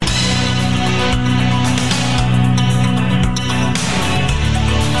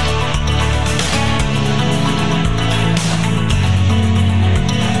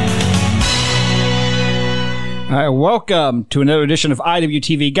Hi, welcome to another edition of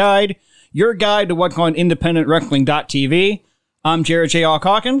IWTV Guide, your guide to what's on independentwrestling.tv. I'm Jared J.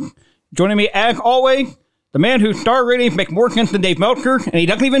 Alcocken. Joining me, as always, the man whose star ratings make more sense than Dave Meltzer, and he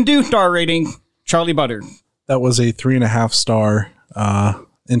doesn't even do star ratings, Charlie Butter. That was a 3.5 star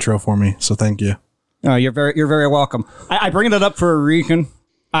intro for me, so thank you. You're very welcome. I bring that up for a reason.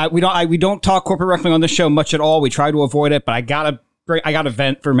 We don't talk corporate wrestling on this show much at all. We try to avoid it, but I gotta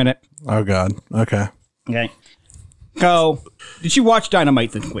vent for a minute. Oh God. Okay. So, did you watch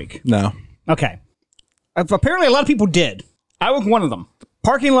Dynamite this week? No. Okay. Apparently, a lot of people did. I was one of them.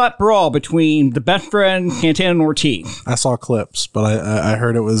 Parking lot brawl between the Best Friend, Santana, and Ortiz. I saw clips, but I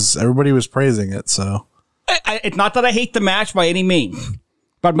heard everybody was praising it, so. It's not that I hate the match by any means,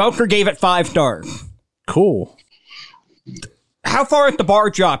 but Meltzer gave it 5 stars. Cool. How far is the bar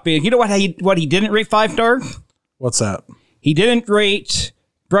drop? You know what he didn't rate 5 stars? What's that? He didn't rate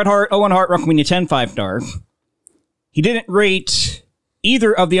Bret Hart, Owen Hart, WrestleMania 10 5 stars. He didn't rate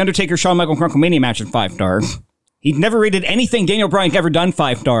either of the Undertaker, Shawn Michaels, WrestleMania matches 5 stars. He'd never rated anything Daniel Bryan's ever done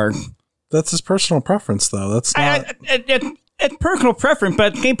 5 stars. That's his personal preference, though. That's not. It's personal preference, but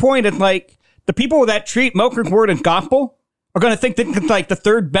at the same point, it's like the people that treat Meltzer's word as gospel are going to think that it's like the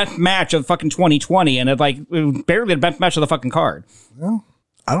third best match of fucking 2020, and it's like it was barely the best match of the fucking card. Well,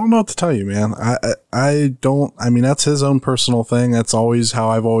 I don't know what to tell you, man. I don't. I mean, that's his own personal thing. That's always how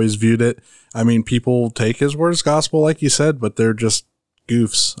I've always viewed it. I mean, people take his word as gospel, like you said, but they're just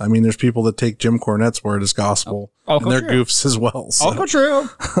goofs. I mean, there's people that take Jim Cornette's word as gospel, and they're goofs as well. So. Also true.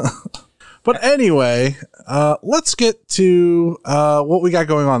 But anyway, let's get to what we got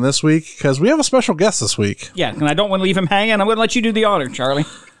going on this week, because we have a special guest this week. Yeah, and I don't want to leave him hanging. I'm going to let you do the honor, Charlie.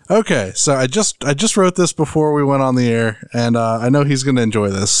 Okay, so I just wrote this before we went on the air, and I know he's going to enjoy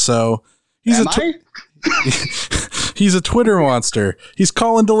this. So he's he's a Twitter monster. He's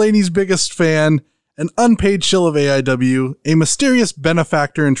Colin Delaney's biggest fan, an unpaid shill of AIW, a mysterious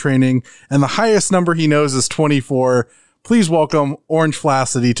benefactor in training, and the highest number he knows is 24. Please welcome Orange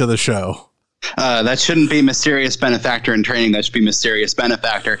Flaccidity to the show. That shouldn't be mysterious benefactor in training. That should be mysterious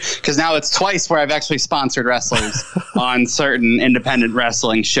benefactor, because now it's twice where I've actually sponsored wrestlers on certain independent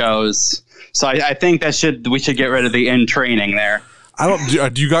wrestling shows. So I think we should get rid of the in training there.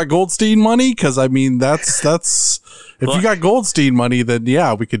 Do you got Goldstein money? Because I mean, that's if you got Goldstein money, then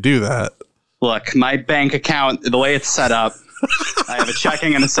yeah, we could do that. Look, my bank account, the way it's set up, I have a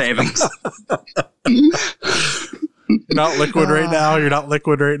checking and a savings. You're not liquid right now. You're not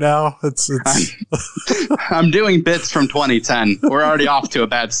liquid right now. It's. I'm doing bits from 2010. We're already off to a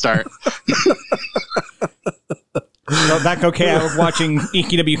bad start. So that's okay. I was watching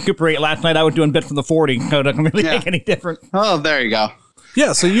ECW Super 8 last night. I was doing bits from the 40, so it doesn't really make any difference. Oh, there you go.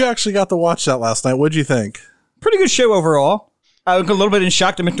 Yeah, so you actually got to watch that last night. What'd you think? Pretty good show overall. I was a little bit in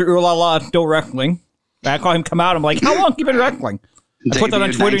shock that Mr. Ulala is still wrestling. I call him come out. I'm like, how long have you been wrestling? I put that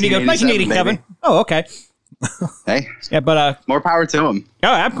on Twitter and he goes, 1987. Baby. Oh, okay. Hey, yeah, but more power to him. Oh,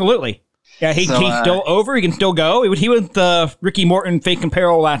 absolutely. Yeah, he's still over. He can still go. He was Ricky Morton fake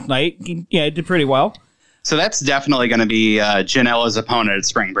apparel last night. He did pretty well. So that's definitely going to be Janela's opponent at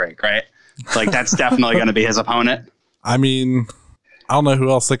Spring Break, right? Like that's definitely going to be his opponent. I mean, I don't know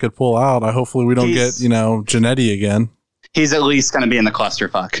who else they could pull out. Hopefully we don't get Jannetty again. He's at least going to be in the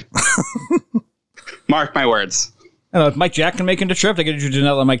clusterfuck. Mark my words. I don't know, if Mike Jackson making the trip, they could do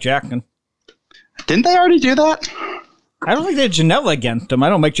Janela and Mike Jackson. Didn't they already do that? I don't think they did Janela against him. I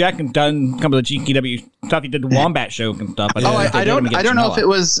know Mike Jackson done some of the GCW stuff. He did the Wombat show and stuff. I don't know if it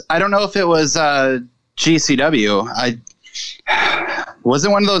was GCW. Was it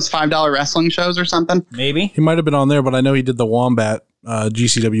one of those $5 wrestling shows or something? Maybe he might have been on there, but I know he did the Wombat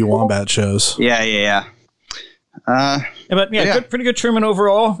GCW Wombat shows. Yeah. Good, pretty good tournament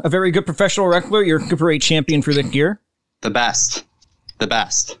overall. A very good professional wrestler. You're Super 8 champion for this year. The best.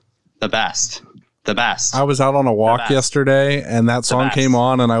 I was out on a walk yesterday, and that song came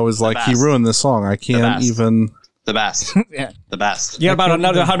on, and I was like, he ruined this song. I can't even. The best. Yeah. The best. You got about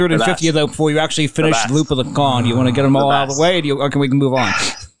another 150 of those before you actually finish the loop of the con. You want to get them all out of the way, or can we move on?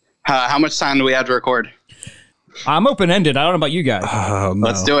 How much time do we have to record? I'm open-ended. I don't know about you guys. No.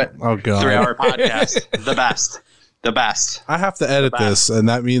 Let's do it. Oh, God. 3-hour podcast. The best. I have to edit this, and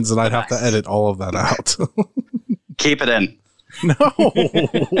that means that I'd have to edit all of that out. Keep it in. No.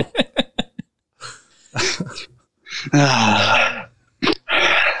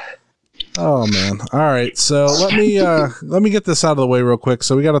 Oh man. All right. So let me get this out of the way real quick.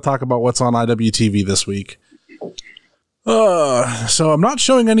 So we got to talk about what's on IWTV this week. So I'm not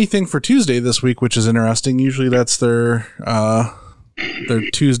showing anything for Tuesday this week, which is interesting. Usually that's their their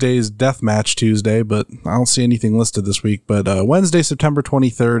Tuesday's Deathmatch Tuesday, but I don't see anything listed this week. But Wednesday, September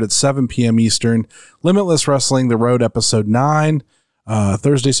 23rd at 7 p.m. Eastern, Limitless Wrestling, The Road, Episode 9.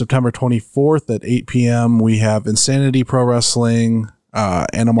 Thursday, September 24th at 8 p.m., we have Insanity Pro Wrestling,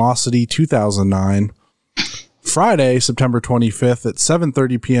 Animosity 2009. Friday, September 25th at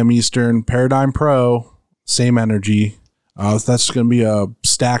 7:30 p.m. Eastern, Paradigm Pro, same energy. That's going to be a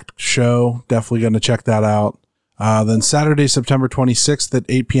stacked show. Definitely going to check that out. Then Saturday, September 26th at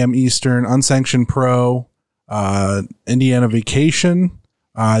 8 p.m. Eastern, Unsanctioned Pro, Indiana Vacation.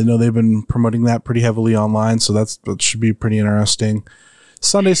 I know they've been promoting that pretty heavily online, so that should be pretty interesting.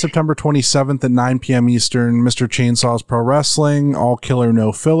 Sunday, September 27th at 9 p.m. Eastern, Mr. Chainsaw's Pro Wrestling, All Killer,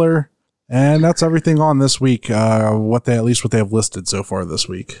 No Filler. And that's everything on this week, what they have listed so far this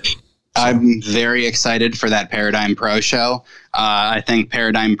week. I'm very excited for that Paradigm Pro show. I think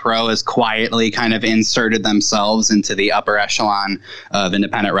Paradigm Pro has quietly kind of inserted themselves into the upper echelon of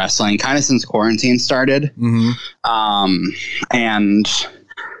independent wrestling kind of since quarantine started. Mm-hmm. And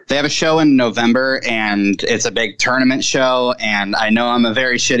they have a show in November, and it's a big tournament show. And I know I'm a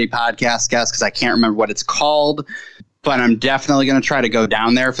very shitty podcast guest because I can't remember what it's called, but I'm definitely going to try to go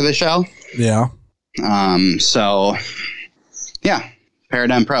down there for the show. Yeah. So, yeah,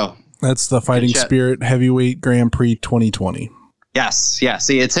 Paradigm Pro. That's the Fighting Spirit Heavyweight Grand Prix 2020. Yes. Yeah.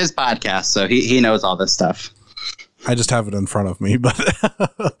 See, it's his podcast, so he knows all this stuff. I just have it in front of me, but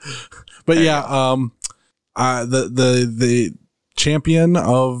yeah, the champion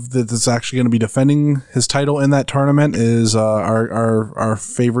that's actually going to be defending his title in that tournament is our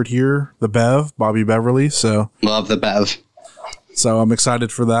favorite here, the Bev, Bobby Beverly. So love the Bev. So I'm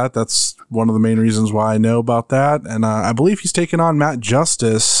excited for that. That's one of the main reasons why I know about that. And I believe he's taking on Matt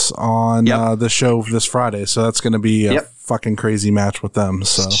Justice on the show this Friday. So that's going to be a fucking crazy match with them.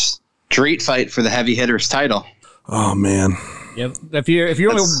 So street fight for the heavy hitters title. Oh man. Yep. If you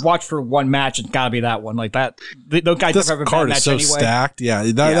only watch for one match, it's got to be that one. Like that. Those guys this have a card match is so anyway. stacked. Yeah,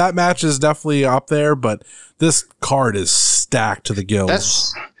 that match is definitely up there, but this card is stacked to the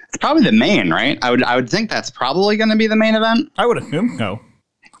gills. It's probably the main, right? I would think that's probably going to be the main event. I would assume so.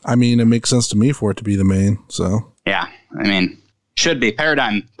 I mean, it makes sense to me for it to be the main. So yeah, I mean, should be.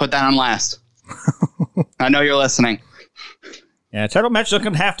 Paradigm, put that on last. I know you're listening. Yeah, title match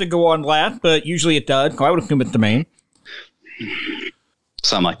doesn't have to go on last, but usually it does. I would assume it's the main.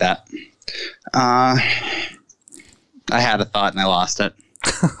 Something like that. I had a thought and I lost it.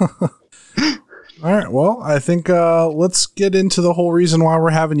 All right. Well, I think let's get into the whole reason why we're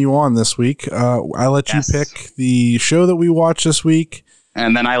having you on this week. I let you pick the show that we watched this week.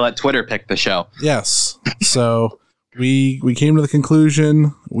 And then I let Twitter pick the show. Yes. So we came to the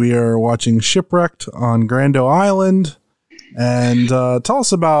conclusion we are watching Shipwrecked on Grando Island. And tell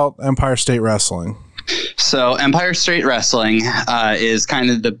us about Empire State Wrestling. So Empire State Wrestling is kind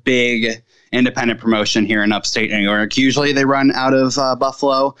of the big independent promotion here in upstate New York. Usually they run out of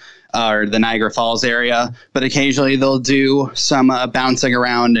Buffalo or the Niagara Falls area, but occasionally they'll do some bouncing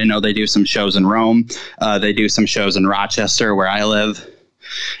around. I know they do some shows in Rome. They do some shows in Rochester, where I live.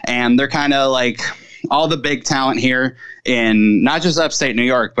 And they're kind of like all the big talent here in not just upstate New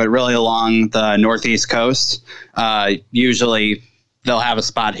York, but really along the Northeast coast. Usually they'll have a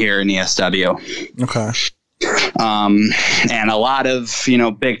spot here in ESW. Okay. And a lot of,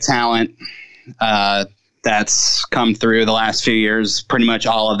 big talent that's come through the last few years. Pretty much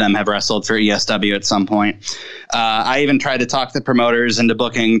all of them have wrestled for ESW at some point. I even tried to talk the promoters into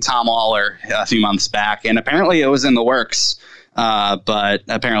booking Tom Waller a few months back, and apparently it was in the works, but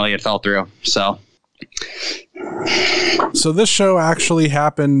apparently it fell through. So this show actually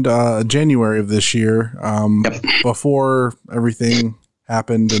happened January of this year, before everything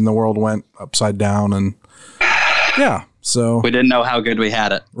happened and the world went upside down. And yeah, so we didn't know how good we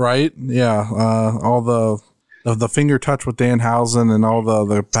had it. Right. Yeah. All the finger touch with Danhausen and all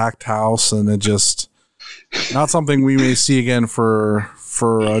the packed house, and it just not something we may see again for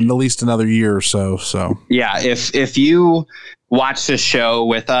at least another year or so. So yeah, if you watch this show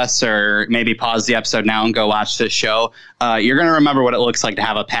with us, or maybe pause the episode now and go watch this show, you're going to remember what it looks like to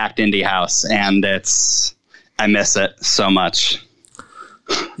have a packed indie house. And I miss it so much.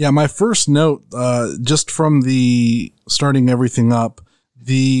 Yeah. My first note, just from the starting everything up,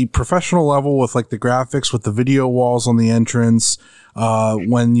 the professional level with like the graphics with the video walls on the entrance,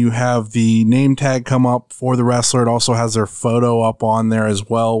 when you have the name tag come up for the wrestler, it also has their photo up on there as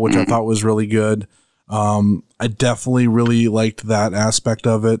well, which I thought was really good. I definitely really liked that aspect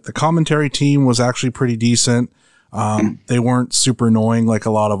of it. The commentary team was actually pretty decent. They weren't super annoying like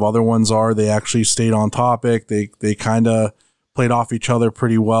a lot of other ones are. They actually stayed on topic. They kind of played off each other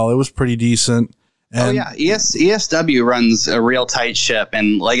pretty well. It was pretty decent. And ESW runs a real tight ship,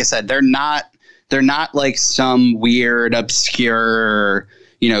 and like I said, they're not like some weird, obscure,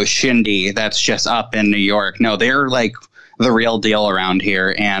 shindy that's just up in New York. No, they're like the real deal around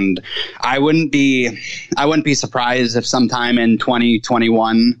here, and I wouldn't be surprised if sometime in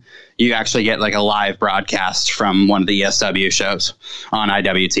 2021 you actually get like a live broadcast from one of the ESW shows on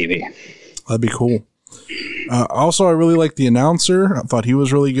IWTV. That'd be cool. Also, I really like the announcer. I thought he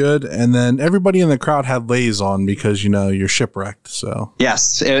was really good. And then everybody in the crowd had lays on because, you're shipwrecked. So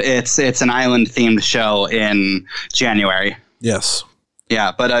yes, it's an island themed show in January. Yes.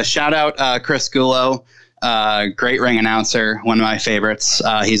 Yeah. But shout out Chris Gulo, great ring announcer. One of my favorites.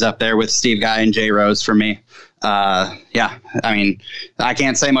 He's up there with Steve Guy and Jay Rose for me. Yeah. I mean, I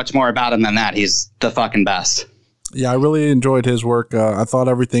can't say much more about him than that. He's the fucking best. Yeah. I really enjoyed his work. I thought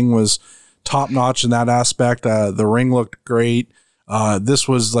everything was top notch in that aspect. The ring looked great. This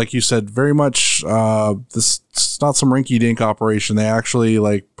was, like you said, very much, it's not some rinky dink operation. They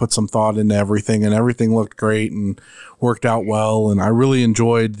actually put some thought into everything, and everything looked great and worked out well. And I really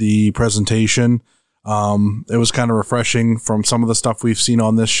enjoyed the presentation. It was kind of refreshing from some of the stuff we've seen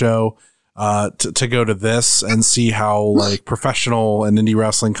on this show, to go to this and see how professional an indie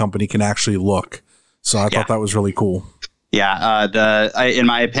wrestling company can actually look. So I thought that was really cool. Yeah, in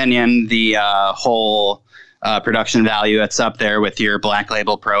my opinion, the whole production value, it's up there with your Black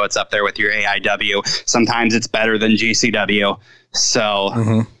Label Pro. It's up there with your AIW. Sometimes it's better than GCW.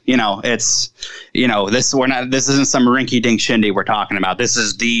 So, it's, this isn't some rinky dink shindy we're talking about. This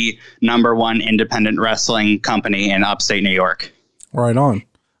is the #1 independent wrestling company in upstate New York. Right on.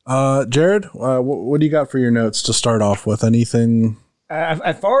 Jared, what do you got for your notes to start off with? Anything?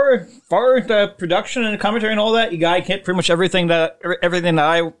 As far as the production and the commentary and all that, you guys hit pretty much everything that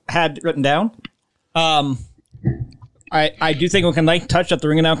I had written down. I do think we can touch that the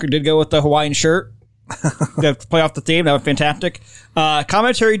ring announcer did go with the Hawaiian shirt to play off the theme. That was fantastic.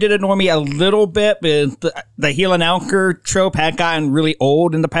 Commentary did annoy me a little bit, but the heel announcer trope had gotten really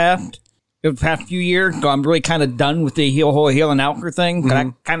old in the past few years. So I'm really kind of done with the whole heel announcer thing.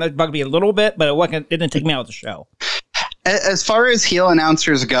 That kind of bugged me a little bit, but it didn't take me out of the show. As far as heel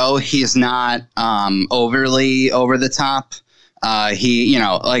announcers go, he's not overly over the top. He,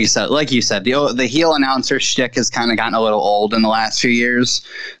 like you said, the heel announcer shtick has kind of gotten a little old in the last few years.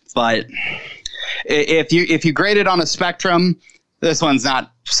 But if you grade it on a spectrum, this one's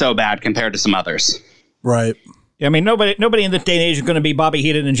not so bad compared to some others. Right. I mean, nobody in this day and age is going to be Bobby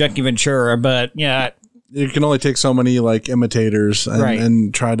Heenan and Jackie Ventura, but yeah, you can only take so many imitators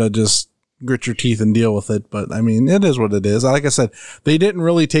and try to just grit your teeth and deal with it. But I mean, it is what it is. Like I said, they didn't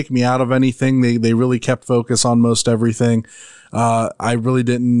really take me out of anything. They really kept focus on most everything. I really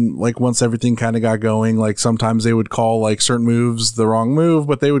didn't once everything kind of got going, sometimes they would call certain moves the wrong move,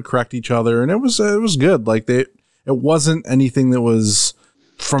 but they would correct each other, and it was good. It wasn't anything that was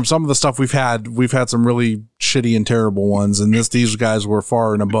from some of the stuff we've had some really shitty and terrible ones, and these guys were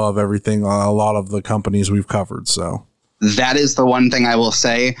far and above everything a lot of the companies we've covered. So that is the one thing I will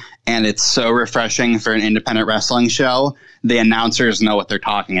say, and it's so refreshing for an independent wrestling show. The announcers know what they're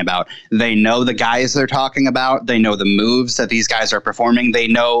talking about. They know the guys they're talking about. They know the moves that these guys are performing. They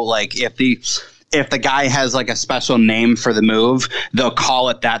know if the guy has a special name for the move, they'll call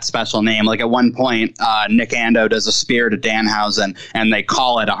it that special name. At one point, Nick Ando does a spear to Danhausen, and they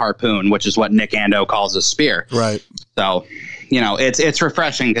call it a harpoon, which is what Nick Ando calls a spear. Right. So, it's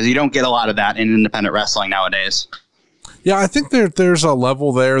refreshing because you don't get a lot of that in independent wrestling nowadays. Yeah, I think there's a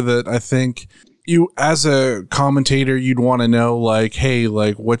level there that I think you, as a commentator, you'd want to know, hey,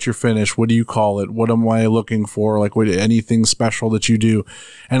 what's your finish? What do you call it? What am I looking for? Anything special that you do?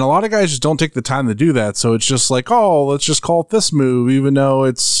 And a lot of guys just don't take the time to do that. So it's just oh, let's just call it this move, even though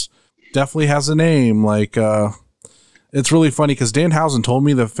it's definitely has a name. It's really funny because Danhausen told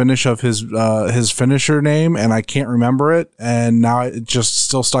me the finish of his finisher name, and I can't remember it. And now it just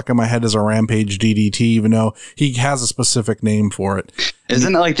still stuck in my head as a Rampage DDT, even though he has a specific name for it.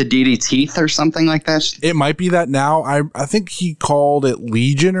 Isn't it the DD Teeth or something like that? It might be that now. I think he called it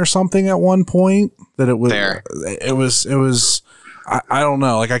Legion or something at one point. That it was. There. It was. I don't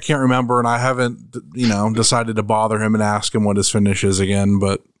know. I can't remember, and I haven't decided to bother him and ask him what his finish is again.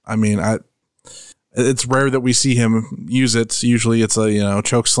 But I mean, it's rare that we see him use it. Usually it's a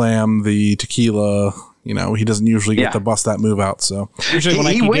choke slam, the tequila. He doesn't usually get to bust that move out. So usually when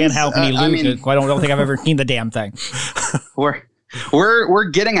I keep Danhausen, he loses. I don't think I've ever seen the damn thing. We're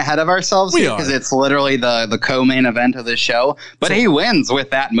getting ahead of ourselves here because it's literally the co-main event of the show. But he wins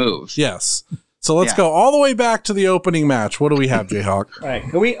with that move. Yes. So let's go all the way back to the opening match. What do we have, Jayhawk? All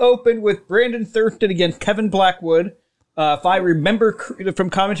right. We opened with Brandon Thurston against Kevin Blackwood. if I remember from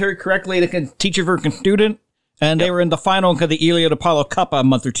commentary correctly, like a teacher versus student, and they were in the final of the Iliad Apollo Cup a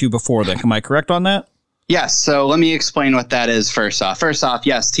month or two before then. Am I correct on that? Yes. So let me explain what that is first off. First off,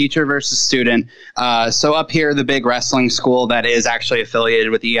 yes, teacher versus student. So up here, the big wrestling school that is actually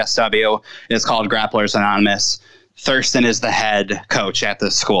affiliated with ESW is called Grapplers Anonymous. Thurston is the head coach at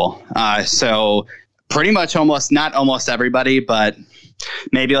this school. So pretty much not almost everybody, but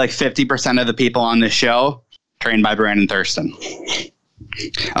maybe like 50% of the people on this show trained by Brandon Thurston.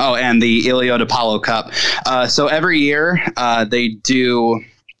 Oh, and the Iliad Apollo Cup. So every year they do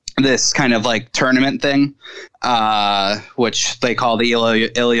this kind of like tournament thing, which they call the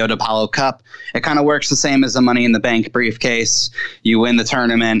Iliad Apollo Cup. It kind of works the same as a Money in the Bank briefcase. You win the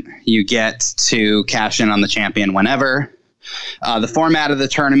tournament, you get to cash in on the champion whenever. The format of the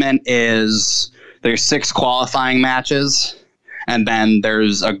tournament is there's 6 qualifying matches, and then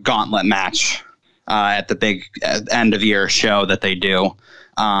there's a gauntlet match at the big end of year show that they do.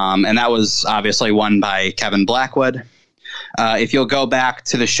 And that was obviously won by Kevin Blackwood. If you'll go back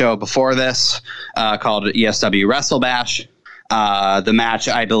to the show before this, called ESW Wrestle Bash, the match,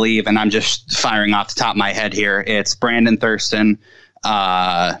 I believe, and I'm just firing off the top of my head here, it's Brandon Thurston,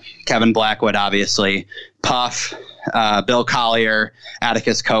 Kevin Blackwood, obviously, Puff, Bill Collier,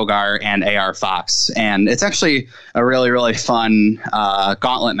 Atticus Kogar, and AR Fox. And it's actually a really, really fun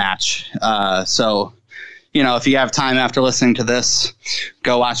gauntlet match. So, if you have time after listening to this,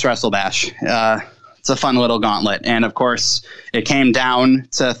 go watch Wrestle Bash. It's a fun little gauntlet. And, of course, it came down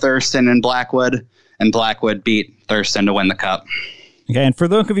to Thurston and Blackwood beat Thurston to win the cup. Okay, and for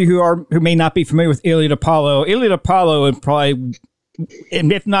those of you who may not be familiar with Iliad Apollo is probably,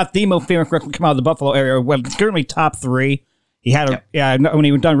 if not the most famous wrestler come out of the Buffalo area, well, it's currently top 3. He had when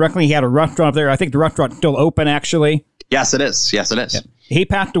he was done wrestling, he had a restaurant up there. I think the restaurant's still open, actually. Yes, it is. Yes, it is. Yeah. He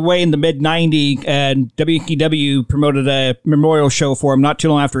passed away in the mid-'90s, and WCW promoted a memorial show for him not too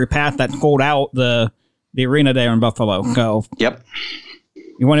long after he passed that sold out the arena there in Buffalo. So, yep.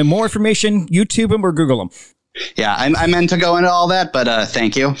 You wanted more information, YouTube him or Google him. Yeah, I meant to go into all that, but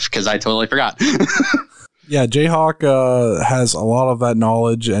thank you, because I totally forgot. Yeah, Jayhawk has a lot of that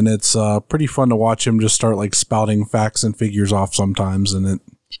knowledge, and it's pretty fun to watch him just start like spouting facts and figures off sometimes, and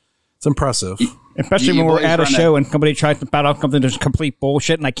it's impressive. Especially when we're at a show and somebody tries to spout off something that's complete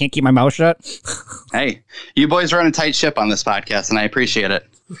bullshit and I can't keep my mouth shut. Hey, you boys run a tight ship on this podcast, and I appreciate it.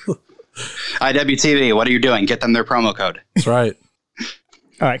 IWTV, what are you doing? Get them their promo code. That's right.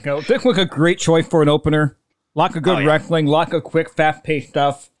 All right, go. This was a great choice for an opener. Lot of good wrestling, lot of quick, fast-paced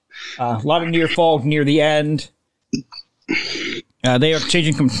stuff. A lot of near falls near the end. They are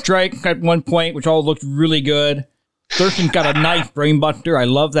changing some strikes at one point, which all looked really good. Thurston's got a nice brainbuster. I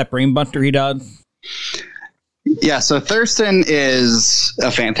love that brainbuster he does. Yeah, so Thurston is a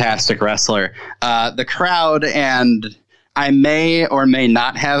fantastic wrestler. The crowd, and I may or may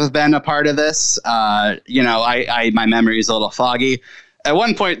not have been a part of this. My memory is a little foggy. At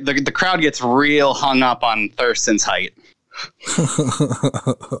one point, the crowd gets real hung up on Thurston's height.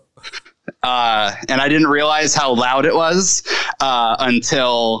 And I didn't realize how loud it was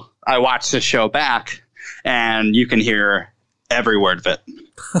until I watched the show back, and you can hear every word of it.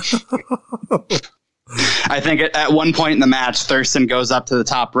 I think at one point in the match, Thurston goes up to the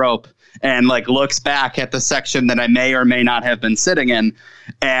top rope and looks back at the section that I may or may not have been sitting in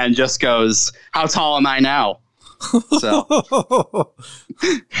and just goes, "How tall am I now?" So,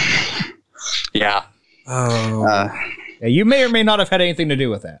 yeah. Oh. You may or may not have had anything to do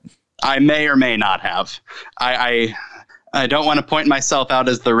with that. I may or may not have. I don't want to point myself out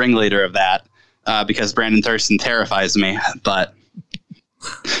as the ringleader of that because Brandon Thurston terrifies me, but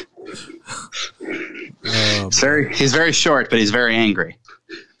he's very short, but he's very angry.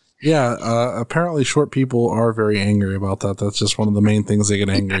 Yeah, apparently short people are very angry about that. That's just one of the main things they get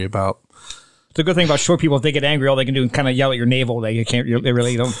angry about. It's a good thing about short people. If they get angry, all they can do is kind of yell at your navel. They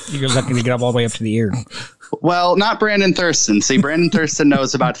really don't. You're not going to get up all the way up to the ear. Well, not Brandon Thurston. See, Brandon Thurston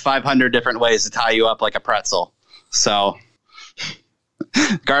knows about 500 different ways to tie you up like a pretzel. So,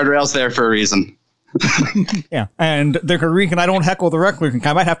 guardrails there for a reason. Yeah, and there's a reason I don't heckle the wrestlers.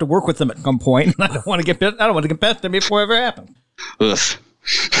 I might have to work with them at some point. I don't want to get past them before it ever happens. Oof.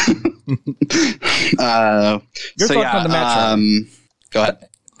 Your thoughts on the match? Go ahead.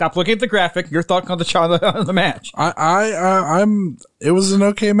 Stop looking at the graphic. Your thoughts on the match? It was an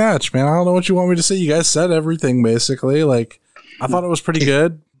okay match, man. I don't know what you want me to say. You guys said everything basically. I thought it was pretty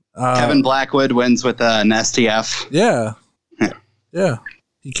good. Kevin Blackwood wins with an STF. Yeah. Yeah.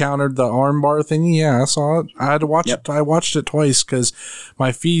 He countered the armbar thingy. Yeah, I saw it. I had to watch it. I watched it twice because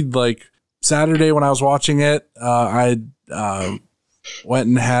my feed, Saturday when I was watching it, I went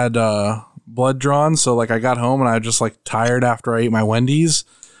and had blood drawn. So like I got home and I was just like tired after I ate my Wendy's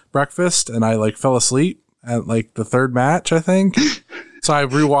breakfast, and I like fell asleep at like the third match, I think. So I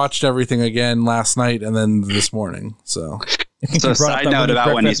rewatched everything again last night and then this morning. So side note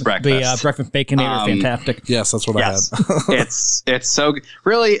about Wendy's breakfast. The breakfast baconator, fantastic. yes, that's what I had. it's so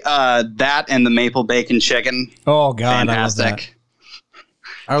really that and the maple bacon chicken. Oh God, fantastic.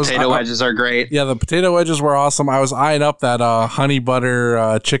 I love that. Potato wedges are great. Yeah, the potato wedges were awesome. I was eyeing up that honey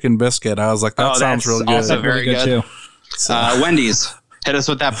butter chicken biscuit. I was like, that sounds really good. Also very good too. So. Wendy's, hit us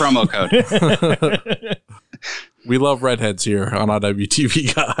with that promo code. We love redheads here on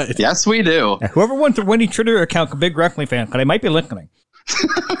IWTV Guide. Yes, we do. Yeah, whoever wants the Wendy Twitter account, a big wrestling fan, but I might be listening.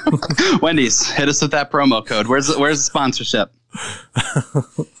 Wendy's, hit us with that promo code. Where's the sponsorship?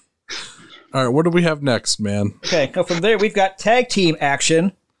 All right, what do we have next, man? Okay, so from there we've got tag team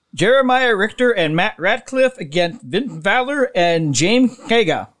action. Jeremiah Richter and Matt Radcliffe against Vince Valor and James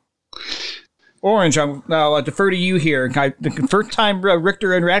Haga. Orange, I'll defer to you here. The first time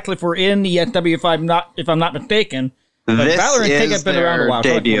Richter and Radcliffe were in the SW, if I'm not mistaken. But This Valor and Haga have been around a while.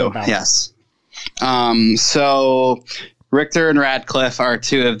 debut, yes. So Richter and Radcliffe are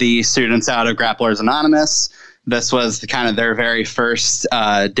two of the students out of Grapplers Anonymous. This was kind of their very first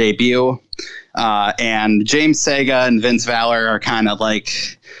debut. And James Sega and Vince Valor are kind of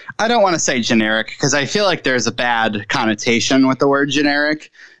like, I don't want to say generic because I feel like there's a bad connotation with the word generic.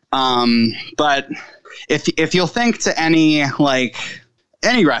 But if you'll think to any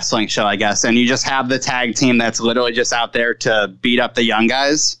wrestling show, I guess, and you just have the tag team that's literally just out there to beat up the young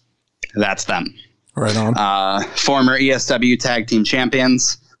guys, that's them. Right on. Former ESW tag team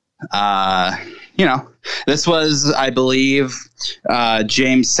champions. This was, I believe,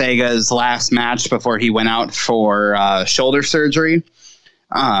 James Sega's last match before he went out for shoulder surgery,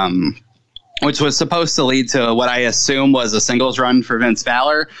 which was supposed to lead to what I assume was a singles run for Vince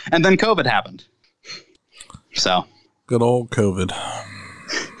Valor, and then COVID happened. So, good old COVID.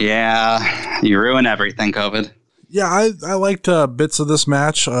 Yeah, you ruin everything, COVID. Yeah, I liked bits of this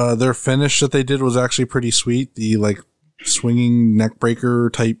match. Their finish that they did was actually pretty sweet. The swinging neck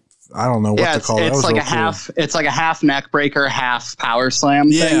breaker type. I don't know what to call it. It's like a half. Cool. It's like a half neck breaker, half power slam.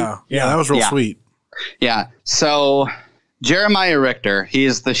 Yeah, that was real sweet. Yeah. So Jeremiah Richter,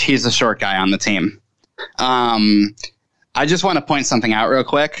 he's the short guy on the team. I just want to point something out real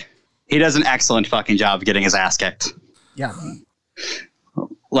quick. He does an excellent fucking job of getting his ass kicked. Yeah.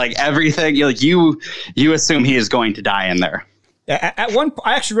 Like everything, you assume he is going to die in there. At one,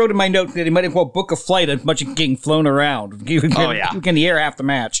 I actually wrote in my note that he might as well book a flight as much as getting flown around. He was in the air half the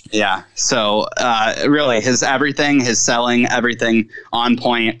match. Yeah. So really, his everything, his selling, everything on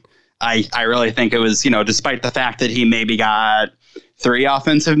point. I really think it was, despite the fact that he maybe got 3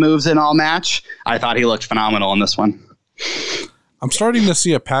 offensive moves in all match, I thought he looked phenomenal in this one. I'm starting to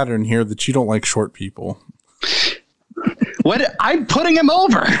see a pattern here that you don't like short people. What? I'm putting him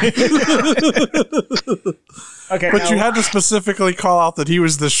over. Okay, but you had to specifically call out that he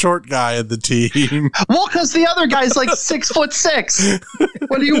was the short guy of the team. Well, because the other guy's like 6'6".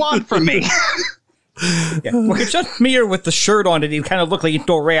 What do you want from me? Yeah. Well, it's just Mir with the shirt on it. He kind of looked like he'd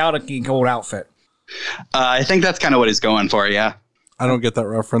throw Ray out of the old outfit. I think that's kind of what he's going for. Yeah. I don't get that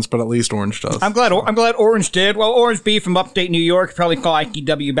reference, but at least Orange does. I'm glad Orange did. Well, Orange B from upstate New York, probably called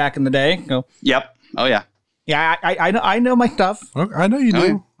IKW back in the day. So. Yep. Oh yeah. Yeah, I know my stuff. Okay, I know you do.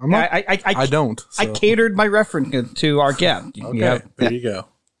 Oh, I'm not, I don't. So. I catered my reference to our guest. Okay, there you go.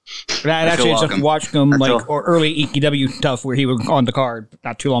 But I actually just watched him or early EKW stuff where he was on the card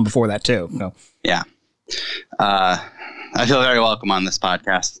not too long before that too. So. Yeah. I feel very welcome on this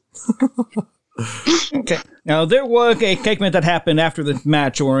podcast. Okay. Now there was a segment that happened after the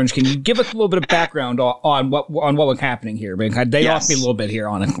match. Orange, can you give us a little bit of background on what was happening here? Because they lost me a little bit here,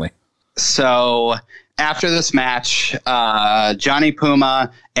 honestly. So after this match, Johnny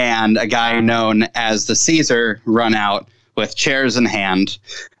Puma and a guy known as the Caesar run out with chairs in hand.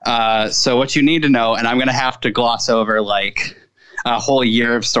 So what you need to know, and I'm going to have to gloss over like a whole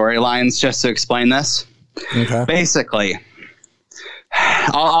year of storylines just to explain this. Okay. Basically,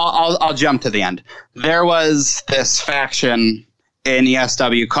 I'll jump to the end. There was this faction in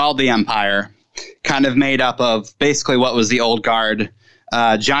ESW called the Empire, kind of made up of basically what was the old guard.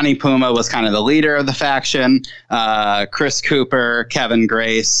 Johnny Puma was kind of the leader of the faction. Chris Cooper, Kevin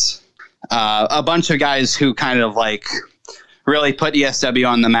Grace, a bunch of guys who kind of like really put ESW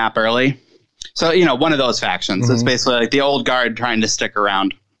on the map early. So, one of those factions. Mm-hmm. It's basically like the old guard trying to stick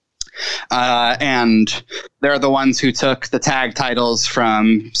around. And they're the ones who took the tag titles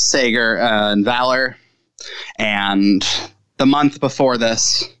from Sager and Valor. And the month before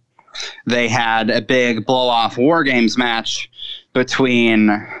this, they had a big blow-off War Games match between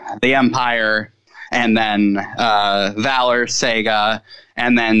the Empire and then Valor, Sega,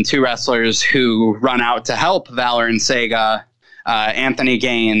 and then two wrestlers who run out to help Valor and Sega, Anthony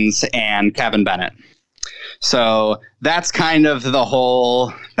Gaines and Kevin Bennett. So that's kind of the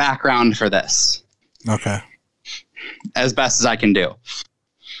whole background for this. Okay. As best as I can do.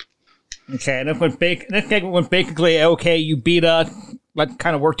 Okay, and if when basically, okay, you beat us, let's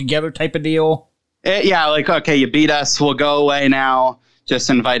kind of work together type of deal. Yeah, like, okay, you beat us, we'll go away now. Just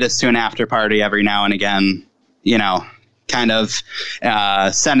invite us to an after party every now and again. You know, kind of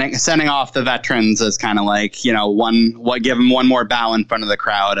sending off the veterans as kind of like, you know, give them one more bow in front of the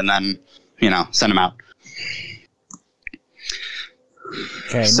crowd and then, you know, send them out.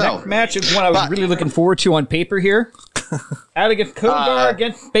 Okay, so, next match is one I was really looking forward to on paper here. Out against Kogar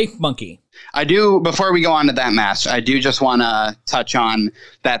against Space Monkey. I do, before we go on to that match, I do just want to touch on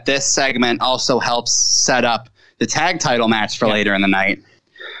that this segment also helps set up the tag title match for later in the night.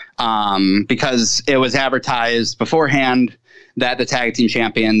 Because it was advertised beforehand that the tag team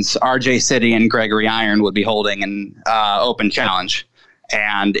champions, RJ City and Gregory Iron, would be holding an open challenge.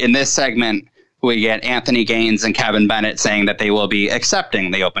 And in this segment, we get Anthony Gaines and Kevin Bennett saying that they will be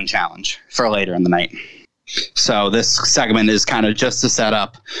accepting the open challenge for later in the night. So this segment is kind of just to set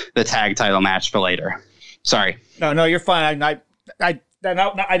up the tag title match for later. Sorry. No, you're fine. I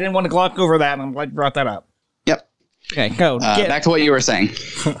didn't want to gloss over that, and I'm glad you brought that up. Yep. Okay, go. Back to what you were saying.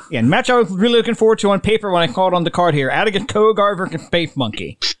 Yeah, match I was really looking forward to on paper when I called on the card here. Out against Kogar versus Space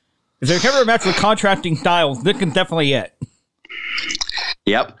Monkey. If there's ever a match with contrasting styles, this is definitely it.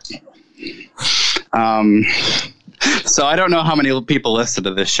 Yep. So I don't know how many people listen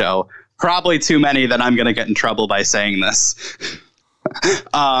to this show. Probably too many that I'm going to get in trouble by saying this.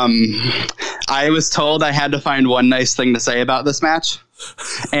 I was told I had to find one nice thing to say about this match.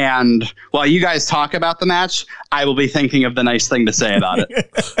 And while you guys talk about the match, I will be thinking of the nice thing to say about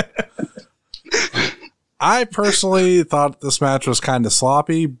it. I personally thought this match was kind of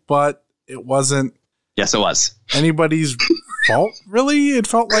sloppy, but it wasn't. Yes, it was. Anybody's fault, really? It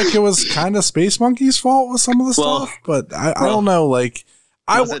felt like it was kind of Space Monkey's fault with some of the stuff, but I don't know. Like,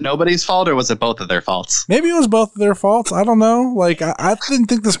 was it nobody's fault or was it both of their faults? Maybe it was both of their faults. I don't know. Like, I didn't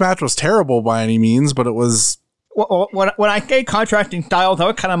think this match was terrible by any means, but it was. Well, when I say contrasting styles, that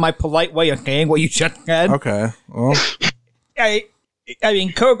was kind of my polite way of saying what you just said. Okay. Well, I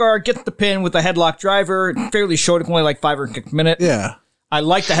mean, Kogar gets the pin with the headlock driver. Fairly short, only like 5 or 6 minutes. Yeah. I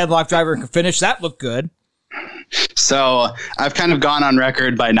like the headlock driver finish. That looked good. So I've kind of gone on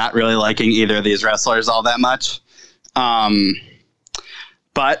record by not really liking either of these wrestlers all that much.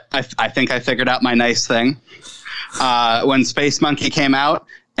 But I think I figured out my nice thing. When Space Monkey came out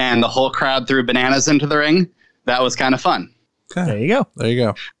and the whole crowd threw bananas into the ring, that was kind of fun. Okay. There you go. There you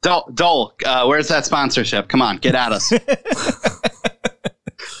go. Dole, where's that sponsorship? Come on, get at us.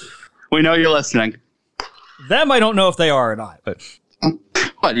 We know you're listening. Them, I don't know if they are or not. But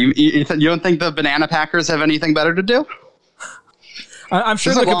what, you don't think the Banana Packers have anything better to do? I'm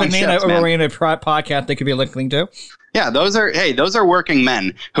sure like a banana-oriented podcast they could be listening to. Yeah, those are working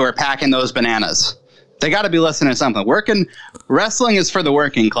men who are packing those bananas. They got to be listening to something. Wrestling is for the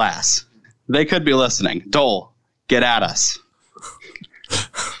working class. They could be listening. Dole, get at us.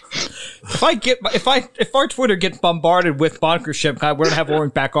 If our Twitter gets bombarded with sponsorship, we're gonna have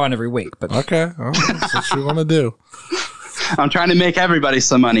Orange back on every week. But okay, well, that's what you want to do. I'm trying to make everybody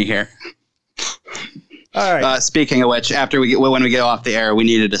some money here. All right. Speaking of which, when we get off the air, we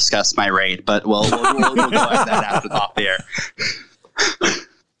need to discuss my raid, but we'll go at that off the air.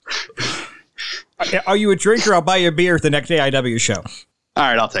 Are you a drinker? I'll buy you a beer at the next AIW show. All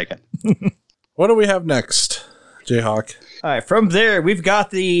right, I'll take it. What do we have next, Jayhawk? All right, from there, we've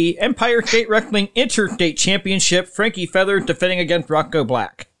got the Empire State Wrestling Interstate Championship, Frankie Feathers defending against Rocco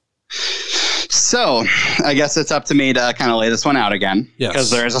Black. So, I guess it's up to me to kind of lay this one out again. Yes.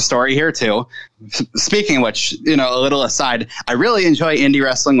 Because there's a story here, too. Speaking of which, a little aside, I really enjoy indie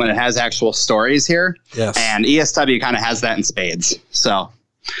wrestling when it has actual stories here. Yes. And ESW kind of has that in spades. So,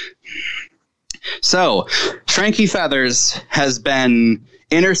 Frankie Feathers has been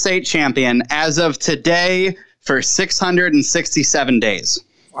Interstate Champion as of today for 667 days.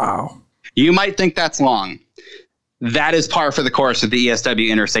 Wow. You might think that's long. That is par for the course of the ESW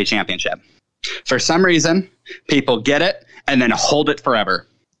Interstate Championship. For some reason, people get it and then hold it forever.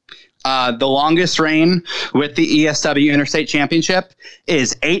 The longest reign with the ESW Interstate Championship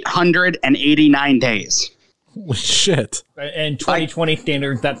is 889 days. Holy shit. And 2020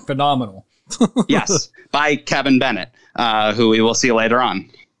 standards, that's phenomenal. Yes, by Kevin Bennett, who we will see later on.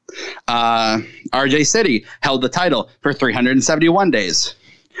 RJ City held the title for 371 days.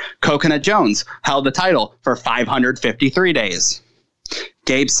 Coconut Jones held the title for 553 days.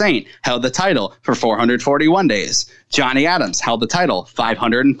 Gabe Saint held the title for 441 days. Johnny Adams held the title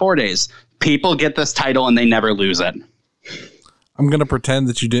 504 days. People get this title and they never lose it. I'm gonna pretend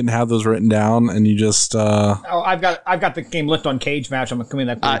that you didn't have those written down and you just. Oh, I've got the game list on Cage Match. I'm coming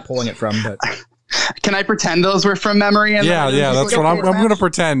that I'm pulling it from. But can I pretend those were from memory? And yeah. That's what I'm gonna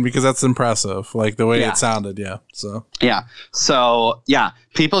pretend because that's impressive. Like the way it sounded. Yeah. So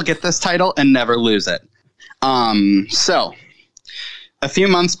people get this title and never lose it. So a few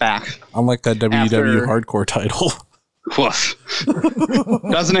months back, unlike that WW Hardcore title, woof,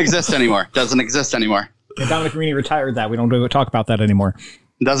 doesn't exist anymore. Yeah, Dominic Marini retired that. We don't talk about that anymore.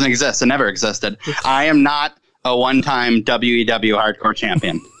 It doesn't exist. It never existed. I am not a one-time WEW Hardcore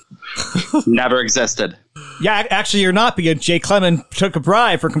champion. Never existed. Yeah, actually, you're not because Jay Clemens took a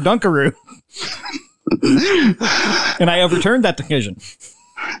bribe for Dunkaroo. And I overturned that decision.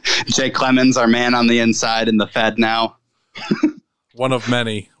 Jay Clemens, our man on the inside in the Fed now. One of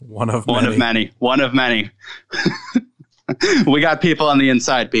many. One of many. We got people on the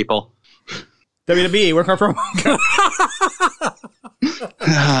inside, people. WWE, work our promo.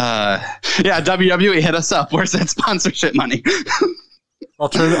 WWE, hit us up. Where's that sponsorship money? I'll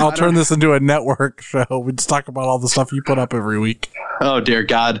turn this into a network show. We just talk about all the stuff you put up every week. Oh dear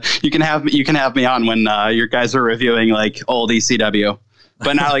God, you can have me on when your guys are reviewing like old ECW,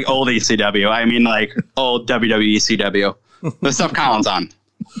 but not like old ECW. I mean like old WWE ECW. The stuff Colin's on.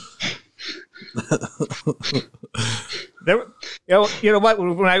 You know what?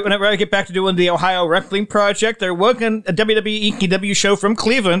 Whenever I get back to doing the Ohio Wrestling Project, they're working a WWE ECW show from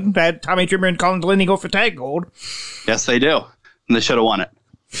Cleveland that Tommy Dreamer and Colin Delaney go for tag gold. Yes, they do. And they should have won it.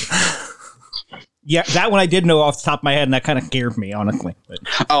 Yeah, that one I did know off the top of my head, and that kind of scared me, honestly. But.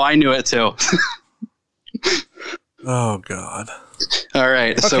 Oh, I knew it too. Oh, God. All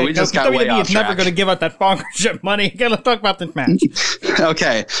right, okay, so we just got way off track. Never going to give out that sponsorship money. Again, let's talk about this match.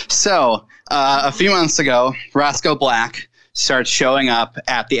 Okay, so a few months ago, Roscoe Black starts showing up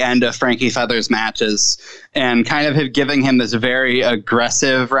at the end of Frankie Feathers matches and kind of giving him this very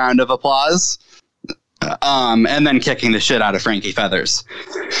aggressive round of applause, and then kicking the shit out of Frankie Feathers.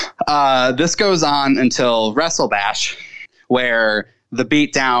 This goes on until WrestleBash, where the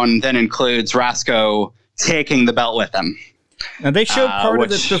beatdown then includes Roscoe taking the belt with him. Now, they showed part of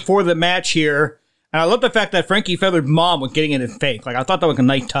this before the match here, and I love the fact that Frankie Feathers' mom was getting in his face. Like, I thought that was a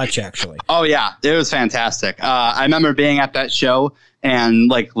nice touch, actually. Oh, yeah. It was fantastic. I remember being at that show and,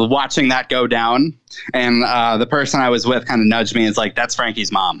 like, watching that go down, and the person I was with kind of nudged me and was like, that's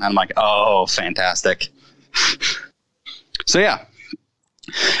Frankie's mom. And I'm like, oh, fantastic. So, yeah.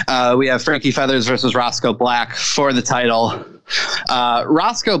 We have Frankie Feathers versus Roscoe Black for the title.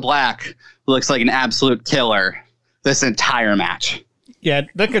 Roscoe Black looks like an absolute killer this entire match. Yeah,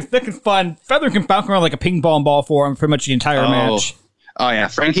 looking fun. Feather can bounce around like a ping pong ball for him pretty much the entire match. Oh, yeah.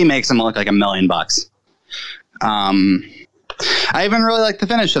 Frankie makes him look like $1 million. I even really like the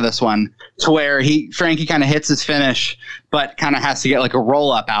finish of this one, to where Frankie kind of hits his finish, but kind of has to get like a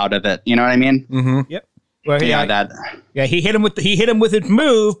roll up out of it. You know what I mean? Mm-hmm. Yep. Well, he hit him with his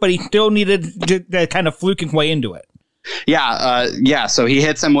move, but he still needed to kind of fluke his way into it. Yeah. So he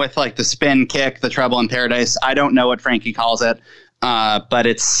hits him with like the spin kick, the Trouble in Paradise. I don't know what Frankie calls it, but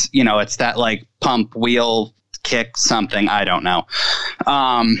it's that like pump wheel kick something. I don't know.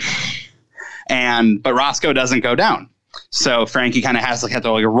 But Roscoe doesn't go down. So Frankie kind of has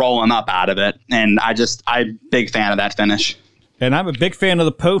to like roll him up out of it. And I'm big fan of that finish. And I'm a big fan of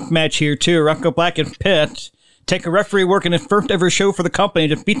the post match here too. Roscoe Black and Pitt take a referee working his first ever show for the company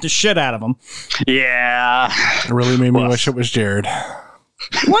to beat the shit out of him. Yeah. It really made me wish it was Jared.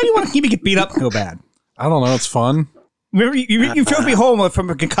 Why do you want to keep me get beat up so bad? I don't know. It's fun. Remember, you drove me home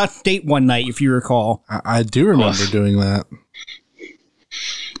from a concussed date one night, if you recall. I do remember doing that.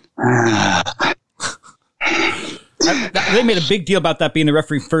 They made a big deal about that being the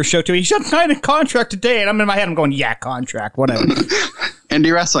referee's first show, too. He should sign a contract today. And I'm in my head, I'm going, yeah, contract, whatever.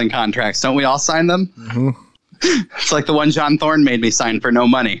 Indie wrestling contracts. Don't we all sign them? Mm-hmm. It's like the one John Thorne made me sign for no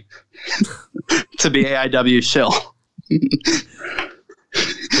money to be AIW shill.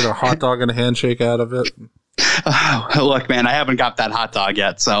 Get a hot dog and a handshake out of it. Look, man, I haven't got that hot dog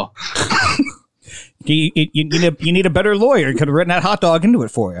yet, so. You need a better lawyer. Could have written that hot dog into it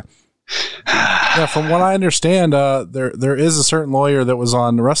for you. Yeah, from what I understand, there is a certain lawyer that was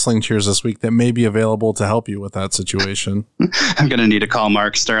on Wrestling Cheers this week that may be available to help you with that situation. I'm going to need to call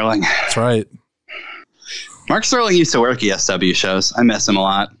Mark Sterling. That's right. Mark Sterling used to work ESW shows. I miss him a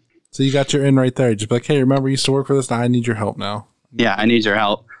lot. So you got your in right there. You just be like, hey, remember you used to work for this? I need your help now. Yeah, I need your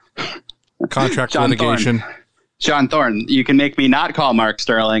help. Contract litigation. John Thorne, you can make me not call Mark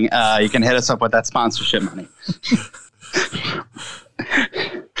Sterling. You can hit us up with that sponsorship money.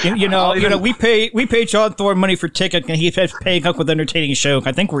 We pay John Thorne money for ticket, and he's paying up with entertaining show.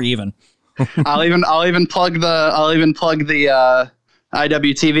 I think we're even. I'll even plug the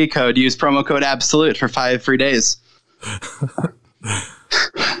IWTV code. Use promo code Absolute for 5 free days.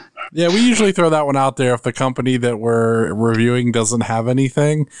 Yeah, we usually throw that one out there if the company that we're reviewing doesn't have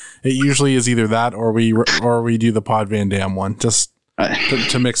anything. It usually is either that or we do the Pod Van Dam one, just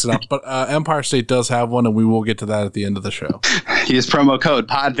to mix it up. But Empire State does have one, and we will get to that at the end of the show. Use promo code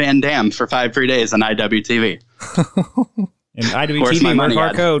Pod Van Dam for 5 free days on IWTV. And IWTV, mark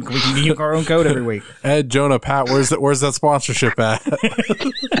our code. We can use our own code every week. Ed, Jonah, Pat, where's that sponsorship at?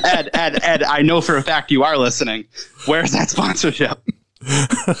 Ed, I know for a fact you are listening. Where's that sponsorship? Got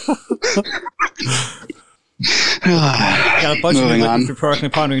a bunch of people looking for Pro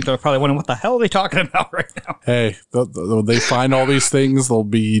Pondering. They're probably wondering what the hell are they talking about right now. Hey, they find all these things, they'll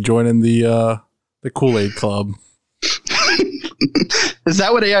be joining the Kool-Aid Club. Is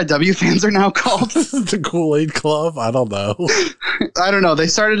that what AIW fans are now called? The Kool-Aid Club? I don't know. I don't know.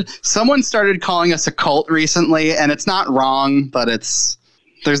 Someone started calling us a cult recently, and it's not wrong, but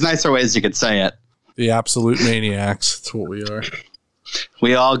there's nicer ways you could say it. The Absolute Maniacs. That's what we are.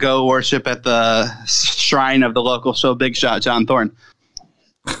 We all go worship at the shrine of the local show Big Shot, John Thorne.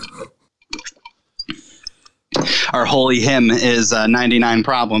 Our holy hymn is 99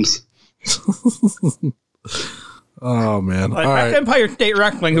 Problems. Oh, man. All right. Empire State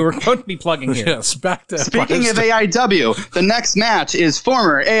Wrestling, who we're going to be plugging here. Yes, back to Speaking of AIW, the next match is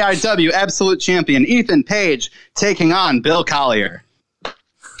former AIW Absolute Champion Ethan Page taking on Bill Collier.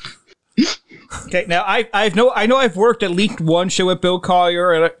 Okay, now I know I've worked at least one show with Bill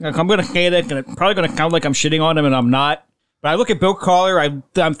Collier, and I'm going to say that, and it's probably going to sound like I'm shitting on him, and I'm not. But I look at Bill Collier, I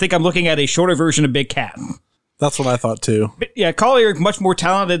think I'm looking at a shorter version of Big Cat. That's what I thought too. But yeah, Collier is much more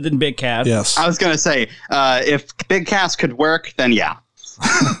talented than Big Cat. Yes. I was going to say, if Big Cass could work, then yeah.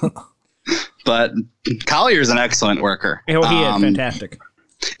 But Collier's an excellent worker. Oh, he is fantastic.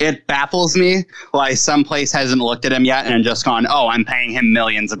 It baffles me why some place hasn't looked at him yet and just gone, oh, I'm paying him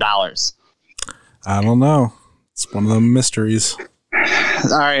millions of dollars. I don't know. It's one of the mysteries.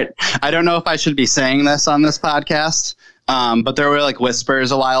 All right. I don't know if I should be saying this on this podcast, but there were like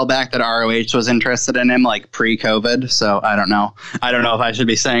whispers a while back that ROH was interested in him, like pre-COVID. So I don't know. I don't know if I should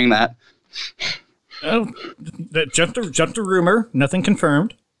be saying that. Oh, just a rumor. Nothing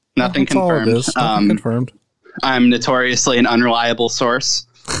confirmed. Nothing That's all it confirmed. is. Nothing confirmed. I'm notoriously an unreliable source,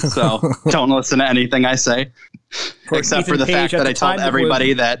 so don't listen to anything I say. Except for the fact that I told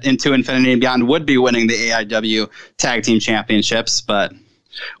everybody that Into Infinity and Beyond would be winning the AIW Tag Team Championships, but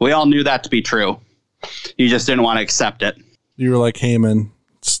we all knew that to be true. You just didn't want to accept it. You were like, Heyman,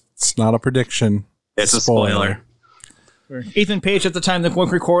 it's not a prediction. It's a spoiler. Ethan Page, at the time the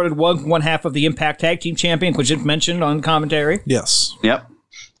book recorded, was one half of the Impact Tag Team Champion, which is mentioned on commentary. Yes. Yep.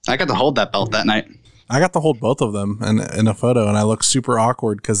 I got to hold that belt that night. I got to hold both of them in a photo, and I looked super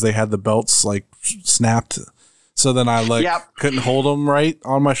awkward because they had the belts like snapped. So then I couldn't hold them right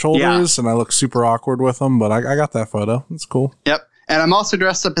on my shoulders, and I looked super awkward with them. But I got that photo. It's cool. Yep. And I'm also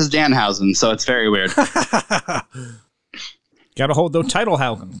dressed up as Danhausen, so it's very weird. Got to hold those title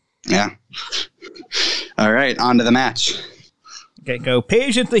Hausen. Yeah. All right, on to the match. Okay, go.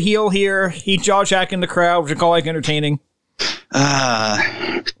 Page at the heel here. He jaw-jacking the crowd, which is always entertaining.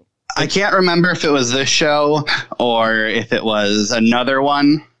 I can't remember if it was this show or if it was another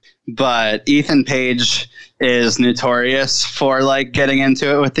one, but Ethan Page is notorious for like getting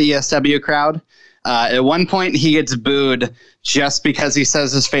into it with the ESW crowd. At one point, he gets booed just because he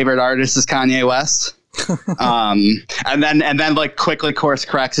says his favorite artist is Kanye West. And then like quickly course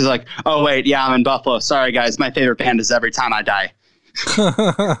corrects. He's like, "Oh wait, yeah, I'm in Buffalo. Sorry guys, my favorite band is Every Time I Die."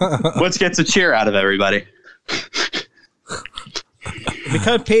 Which gets a cheer out of everybody.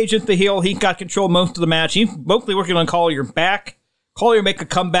 Because Page is the heel, he got control most of the match. He's mostly working on Collier back. Collier make a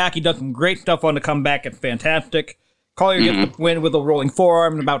comeback. He does some great stuff on the comeback. It's fantastic. Collier gets the win with a rolling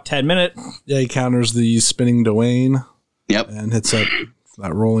forearm in about 10 minutes. Yeah, he counters the spinning Dwayne. Yep. And hits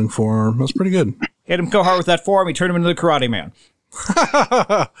that rolling forearm. That's pretty good. Hit him so hard with that forearm, he turned him into the Karate Man.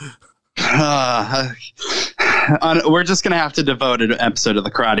 We're just going to have to devote an episode of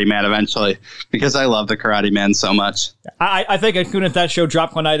the Karate Man eventually because I love the Karate Man so much. I think as soon as that show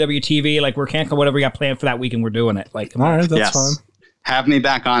dropped on IWTV, like we're canceling whatever we got planned for that weekend, we're doing it. Like, all right, that's fine. Have me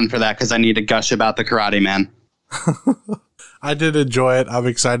back on for that because I need to gush about the Karate Man. I did enjoy it. I'm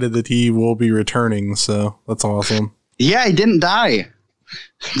excited that he will be returning, so that's awesome. Yeah, he didn't die,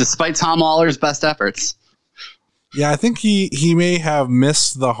 despite Tom Lawler's best efforts. Yeah, I think he may have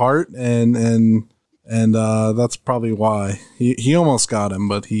missed the heart and And that's probably why. He almost got him,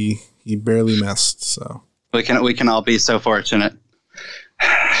 but he barely missed. So we can all be so fortunate.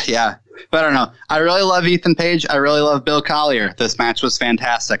 Yeah. But I don't know. I really love Ethan Page. I really love Bill Collier. This match was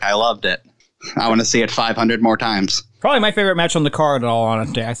fantastic. I loved it. I want to see it 500 more times. Probably my favorite match on the card, in all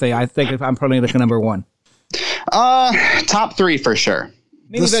honesty. I think I'm probably like number one. Top 3 for sure.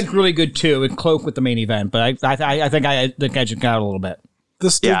 Main event's really good too. It cloaked with the main event, but I think I just got a little bit.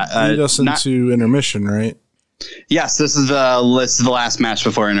 This did lead us into intermission, right? Yes, this is the last match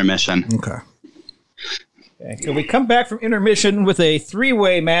before intermission. Okay. So we come back from intermission with a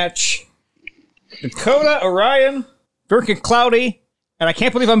 3-way match. Dakota, Orion, Dirk and Cloudy, and I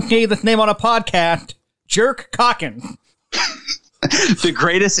can't believe I'm getting this name on a podcast, Jerk Calkins. The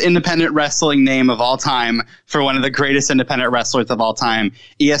greatest independent wrestling name of all time for one of the greatest independent wrestlers of all time.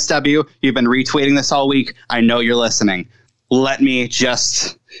 ESW, you've been retweeting this all week. I know you're listening. Let me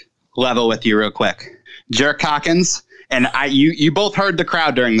just level with you real quick. Jerk Calkins, and you both heard the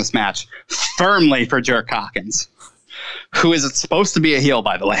crowd during this match, firmly for Jerk Calkins, who is supposed to be a heel,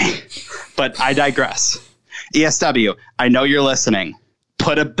 by the way. But I digress. ESW, I know you're listening.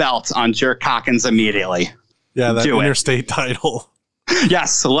 Put a belt on Jerk Calkins immediately. Yeah, that interstate title.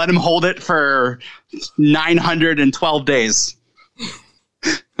 Yes, let him hold it for 912 days.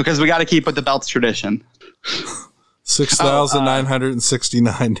 Because we got to keep with the belts tradition.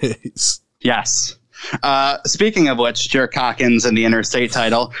 6,969 days. Yes. Speaking of which, Jerk Calkins and the interstate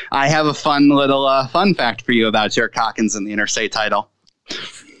title, I have a fun little fun fact for you about Jerk Calkins and the interstate title.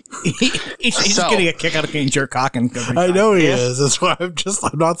 He's getting a kick out of getting Jerk Calkins. I know he is. That's why I'm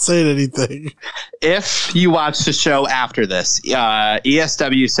not saying anything. If you watch the show after this,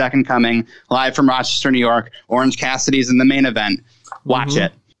 ESW Second Coming, live from Rochester, New York, Orange Cassidy's in the main event. Watch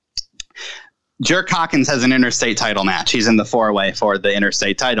it. Jerk Calkins has an interstate title match. He's in the 4-way for the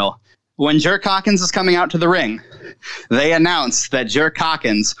interstate title. When Jerk Calkins is coming out to the ring, they announce that Jerk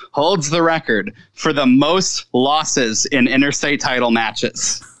Calkins holds the record for the most losses in interstate title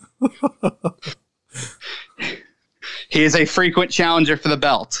matches. He is a frequent challenger for the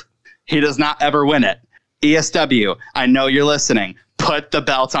belt. He does not ever win it. ESW, I know you're listening. Put the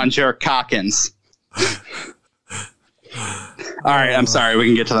belt on Jerk Calkins. All right, I'm sorry. We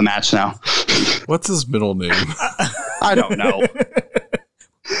can get to the match now. What's his middle name? I don't know.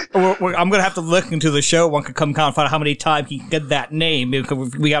 I'm going to have to look into the show. One could come find out how many times he get that name.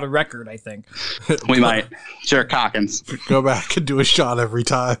 We got a record, I think. We might. Jerk Calkins. Go back and do a shot every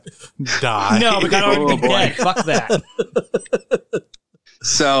time. Die. No, but I don't be dead. Fuck that.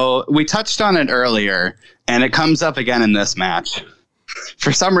 So we touched on it earlier, and it comes up again in this match.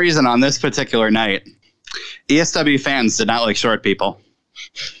 For some reason, on this particular night, ESW fans did not like short people.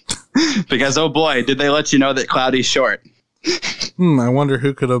 Because, oh boy, did they let you know that Cloudy's short. I wonder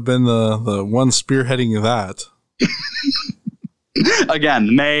who could have been the one spearheading that.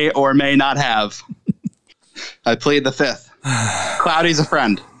 Again, may or may not have. I plead the fifth. Cloudy's a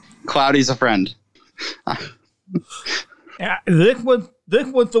friend. Cloudy's a friend. Yeah, this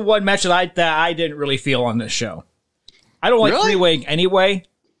was the one match that I didn't really feel on this show. I don't like three-way anyway,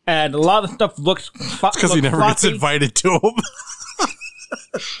 and a lot of stuff looks because he never gets invited to them.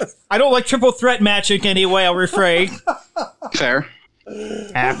 I don't like triple threat matching anyway, I'll refrain. Fair.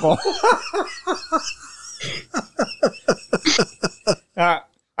 Apple.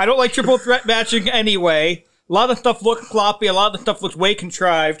 I don't like triple threat matching anyway. A lot of stuff looks sloppy, a lot of stuff looks way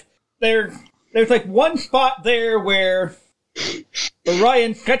contrived. There's like one spot there where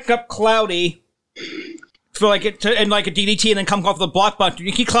Orion sets up Cloudy for like a DDT and then comes off the blockbuster.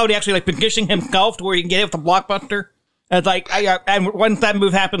 You see Cloudy actually like positioning himself to where he can get hit with the blockbuster. And it's like, and once that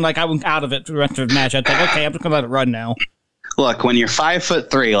move happened, like I was out of it for the rest of the match. I think, okay, I'm just gonna let it run now. Look, when you're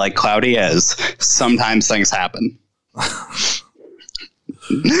 5'3", like Cloudy is, sometimes things happen.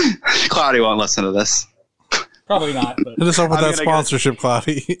 Cloudy won't listen to this. Probably not. But hit us up with that sponsorship,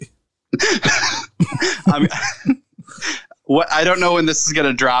 Cloudy. I don't know when this is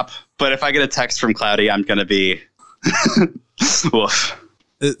gonna drop, but if I get a text from Cloudy, I'm gonna be woof.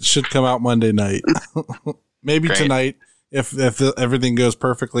 It should come out Monday night. Maybe Great. Tonight, if everything goes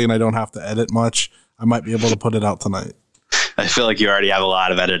perfectly and I don't have to edit much, I might be able to put it out tonight. I feel like you already have a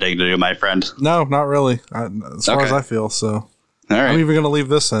lot of editing to do, my friend. No, not really. As far as I feel, so. All right. I'm even going to leave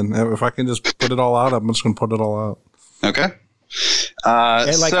this in. If I can just put it all out, I'm just going to put it all out. Okay. I'm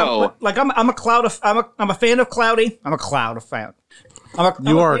a fan of Cloudy. I'm a Cloud fan.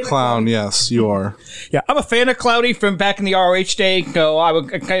 You are a clown, yes, you are. Yeah, I'm a fan of Cloudy from back in the ROH day, so I would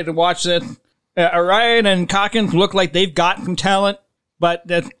kind of watch this. Orion and Calkins look like they've got some talent, but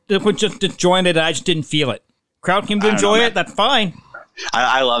it was just disjointed, and I just didn't feel it. Crowd came to enjoy it, that's fine.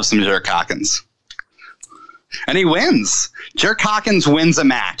 I love some Jerk Calkins. And he wins. Jerk Hawkins wins a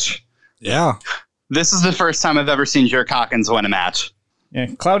match. Yeah. This is the first time I've ever seen Jerk Hawkins win a match. Yeah,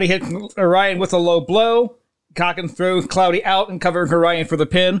 Cloudy hit Orion with a low blow. Hawkins throws Cloudy out and covers Orion for the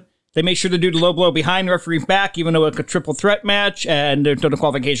pin. They make sure to do the low blow behind the referee back, even though it's a triple threat match, and there's no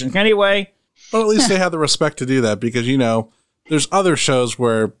qualifications anyway. Well, at least they have the respect to do that because, there's other shows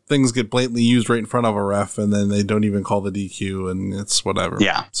where things get blatantly used right in front of a ref and then they don't even call the DQ and it's whatever.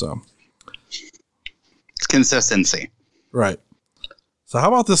 Yeah. So it's consistency. Right. So how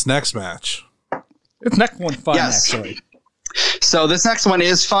about this next match? This next one's fun, Yes. actually. So this next one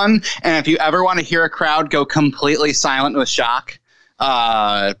is fun, and if you ever want to hear a crowd go completely silent with shock,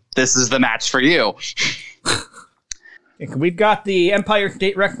 this is the match for you. We've got the Empire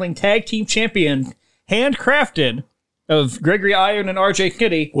State Wrestling Tag Team Champion, handcrafted, of Gregory Iron and RJ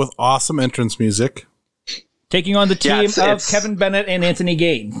Kitty, With awesome entrance music. taking on the team Yeah, of it's- Kevin Bennett and Anthony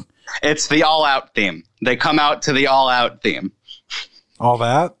Gaines. It's the all-out theme. They come out to the all-out theme. All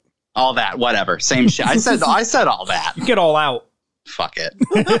that? All that, whatever, same shit. I said all that. You get all out. Fuck it.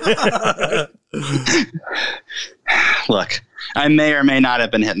 Look, I may or may not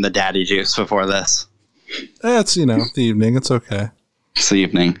have been hitting the daddy juice before this. It's, the evening. It's okay. This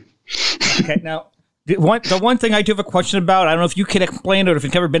evening. Okay, now, the one thing I do have a question about, I don't know if you can explain it or if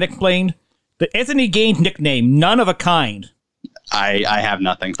it's ever been explained, the Anthony Gaines nickname, None of a Kind. I have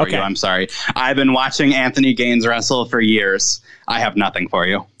nothing for Okay. you. I'm sorry. I've been watching Anthony Gaines wrestle for years. I have nothing for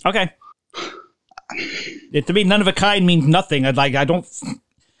you. Okay. To me, None of a Kind means nothing. I don't...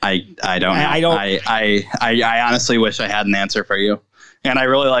 I don't know. I don't- I honestly wish I had an answer for you. And I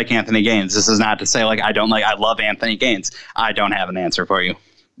really like Anthony Gaines. This is not to say I love Anthony Gaines. I don't have an answer for you.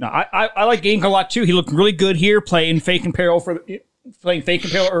 No, I like Gaines a lot too. He looked really good here playing Fake and Peril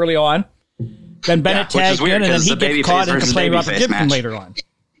early on. Then Bennett which is tagged weird in, and then 'cause he the gets caught babyface and versus complained about the babyface Gibson match. later on.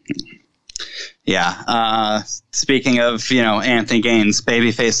 Yeah. Speaking of, Anthony Gaines,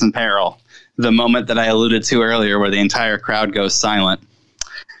 babyface in peril, the moment that I alluded to earlier where the entire crowd goes silent.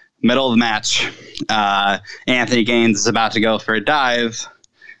 Middle of the match, Anthony Gaines is about to go for a dive,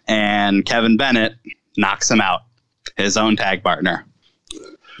 and Kevin Bennett knocks him out, his own tag partner.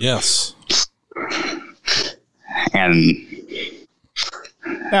 Yes. And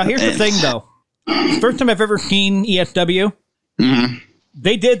Now, here's the thing, though. First time I've ever seen ESW, Mm-hmm.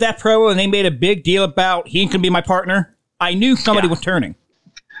 they did that promo and they made a big deal about he ain't gonna be my partner. I knew somebody was turning.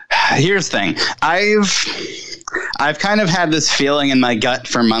 here's the thing. I've kind of had this feeling in my gut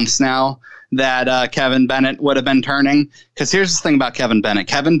for months now that Kevin Bennett would have been turning. Because here's the thing about Kevin Bennett.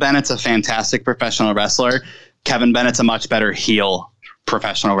 Kevin Bennett's a fantastic professional wrestler. Kevin Bennett's a much better heel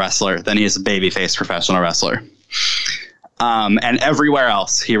professional wrestler than he is a babyface professional wrestler. And everywhere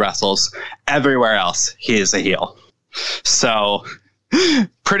else he wrestles, everywhere else he is a heel. So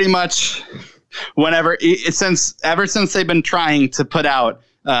pretty much ever since they've been trying to put out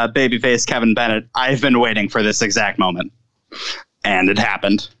babyface Kevin Bennett, I've been waiting for this exact moment. And it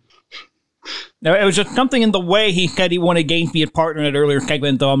happened. Now, it was just something in the way he said he wanted Gaines to be a partner in an earlier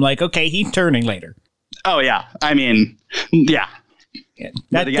segment, though. I'm like, okay, he's turning later. Oh yeah. I mean, yeah. Yeah.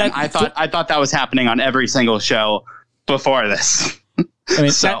 But again, I thought that was happening on every single show before this. I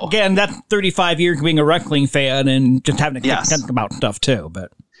mean, So- that's 35 years being a wrestling fan and just having to Yes. think about stuff too.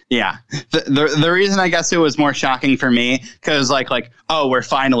 But Yeah. The reason I guess it was more shocking for me, because like, oh, we're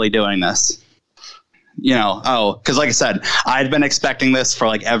finally doing this. Because like I said, I'd been expecting this for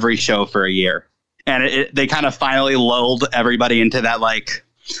like every show for a year. And they kind of finally lulled everybody into that like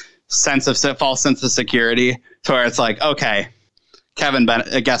false sense of security to where it's like, okay,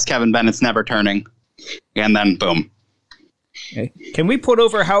 I guess Kevin Bennett's never turning. And then boom. okay. Can we put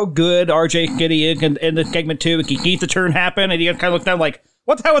over how good RJ Kitty is in the segment 2? And can the turn happen? And he kind of looked down like,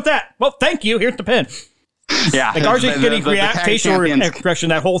 what the hell with that? Well, thank you. Here's the pin. Yeah. Like RJ Kitty's the tag facial champions- expression,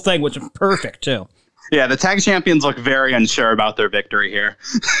 that whole thing was perfect too. Yeah, the tag champions look very unsure about their victory here.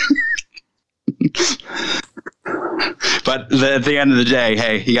 But at the end of the day,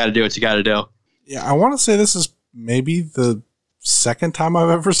 hey, you got to do what you got to do. Yeah, I want to say this is maybe the second time I've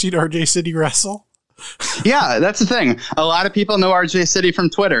ever seen RJ City wrestle. Yeah, that's the thing. A lot of people know RJ City from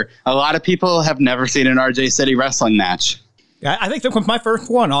Twitter. A lot of people have never seen an RJ City wrestling match. Yeah, I think that was my first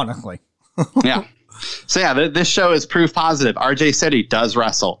one, honestly. Yeah. So yeah, this show is proof positive. RJ City does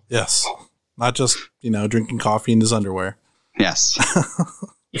wrestle. Yes. Not just, drinking coffee in his underwear. Yes.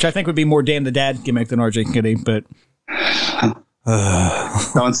 Which I think would be more Dan the Dad gimmick than RJ Kitty, but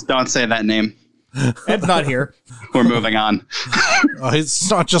Don't say that name. Ed's not here. We're moving on. It's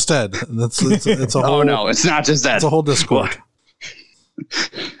not just Ed. It's a whole. Oh no, it's not just that. It's a whole Discord.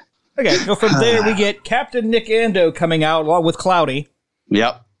 Okay, so from there we get Captain Nick Ando coming out along with Cloudy.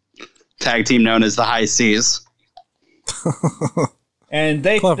 Yep. tag team known as the High Seas. And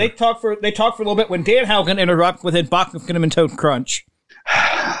they talk for a little bit when Danhausen interrupt with a Bachman and Toad Crunch.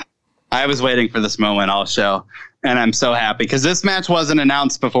 I was waiting for this moment all show, and I'm so happy because this match wasn't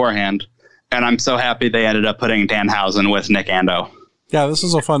announced beforehand, and I'm so happy they ended up putting Danhausen with Nick Ando. Yeah, this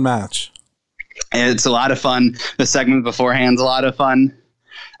is a fun match. It's a lot of fun. The segment beforehand's a lot of fun.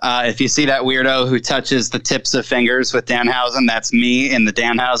 If you see that weirdo who touches the tips of fingers with Danhausen, that's me in the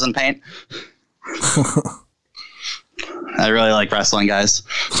Danhausen paint. I really like wrestling, guys.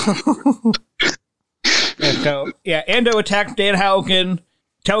 So, Ando attacks Danhausen.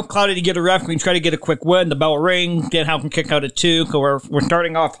 Tell Cloudy to get a referee and try to get a quick win. The bell rings. Danhausen kick out at 2 because we're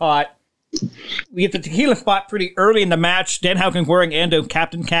starting off hot. We get the tequila spot pretty early in the match. Danhausen wearing Ando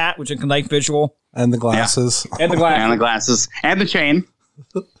Captain Cat, which is a nice visual. And the glasses. Yeah. And the glasses. And the glasses. And the chain.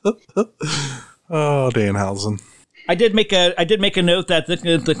 Oh, Danhausen. I did make a note that this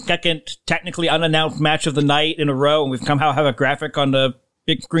is the second technically unannounced match of the night in a row, and we've somehow have a graphic on the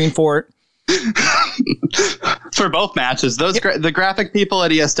big screen for it. For both matches, the graphic people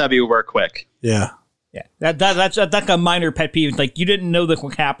at ESW were quick. Yeah. That's a minor pet peeve. Like, you didn't know this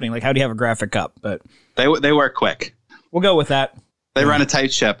was happening. Like, how do you have a graphic up? But they work quick. We'll go with that. They run a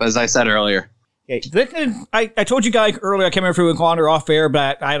tight ship, as I said earlier. Okay, I told you guys earlier. I can't remember if it was on or off air,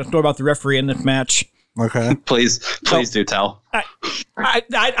 but I had a story about the referee in this match. Okay. Please do tell. I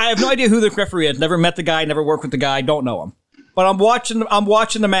have no idea who the referee is. Never met the guy. Never worked with the guy. Don't know him. But I'm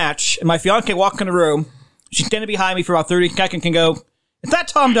watching the match, and my fiance walks in the room. She's standing behind me for about 30 seconds and go, "Is that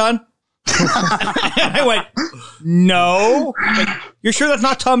Tom Dunn?" And I went, "No." Like, "You're sure that's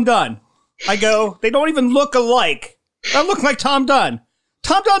not Tom Dunn?" I go, "They don't even look alike. That looks like Tom Dunn.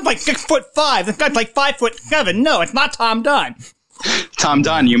 Tom Dunn's like 6'5". This guy's like 5'7". No, it's not Tom Dunn." Tom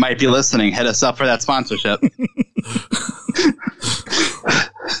Dunn, you might be listening. Hit us up for that sponsorship.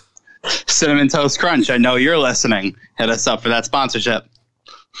 Cinnamon Toast Crunch, I know you're listening. Hit us up for that sponsorship.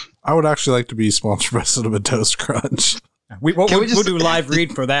 I would actually like to be sponsored by Cinnamon Toast Crunch. We'll do live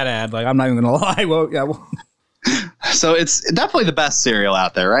read for that ad. Like, I'm not even going to lie. Well, yeah. So it's definitely the best cereal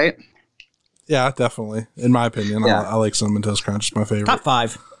out there, right? Yeah, definitely. In my opinion, Yeah. I like Cinnamon Toast Crunch. It's my favorite. Top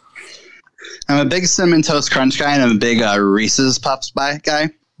 5. I'm a big Cinnamon Toast Crunch guy, and I'm a big Reese's Puffs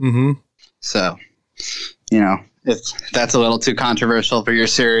guy. Mm-hmm. So, if that's a little too controversial for your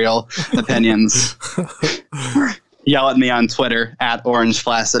cereal opinions, yell at me on Twitter at Orange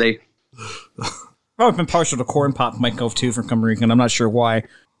Flaccidity. I've been partial to Corn Pop myself too for some reason. I'm not sure why.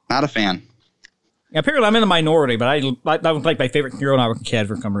 Not a fan. Yeah, apparently I'm in the minority, but that was like my favorite cereal when I was a kid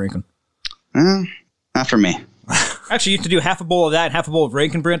for some reason. Not for me. Actually, used to do half a bowl of that and half a bowl of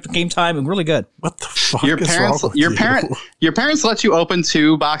Reagan Brand for game time, and really good. What the fuck Your is parents, wrong with you? your parents let you open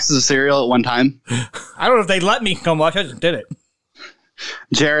 2 boxes of cereal at one time? I don't know if they let me so much. I just did it.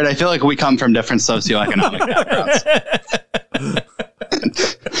 Jared, I feel like we come from different socioeconomic backgrounds.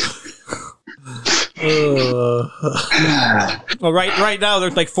 Well, right now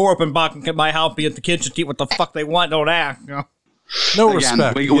there's like 4 open boxes at my house, but the kids just eat what the fuck they want. Don't ask. You know? No Again,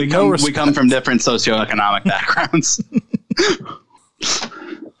 respect. we come from different socioeconomic backgrounds.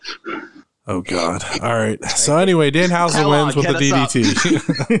 Oh, God. All right. So, anyway, Danhausen wins with the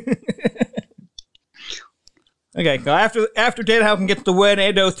DDT. Okay, so after Danhausen gets the win,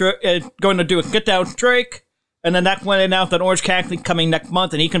 Ando is going to do a sit-down strike, and then that's when they announced that Orange Cassidy coming next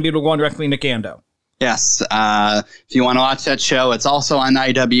month, and he can be the one directly into Ando. Yes. If you want to watch that show, it's also on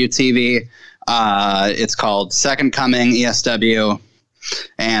IWTV. It's called Second Coming ESW,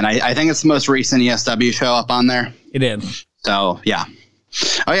 and I think it's the most recent ESW show up on there. It is. So, yeah.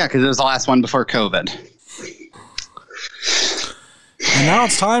 Oh, yeah, because it was the last one before COVID. And now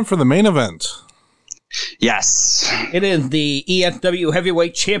it's time for the main event. Yes. It is the ESW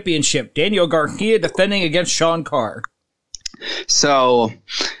Heavyweight Championship. Daniel Garcia defending against Sean Carr. So,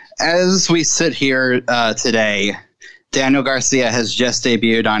 as we sit here today, Daniel Garcia has just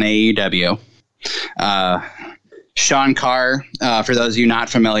debuted on AEW. Sean Carr, for those of you not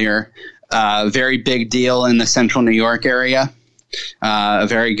familiar, very big deal in the central New York area. A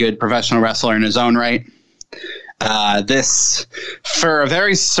very good professional wrestler in his own right. This, for a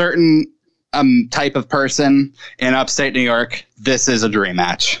very certain type of person in upstate New York, this is a dream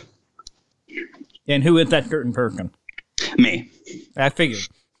match. And who is that certain person? Me. I figured.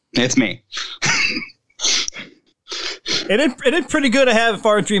 It's me. It is pretty good to have as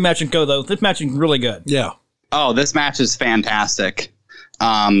far as dream match and go, though. This match is really good. Yeah. Oh, this match is fantastic.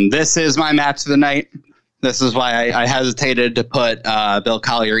 This is my match of the night. This is why I hesitated to put Bill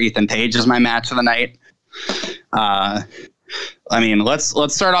Collier, Ethan Page as my match of the night. I mean, let's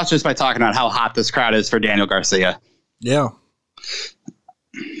start off just by talking about how hot this crowd is for Daniel Garcia. Yeah.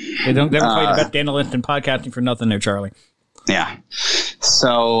 They don't never play the best analyst in podcasting for nothing there, Charlie. Yeah.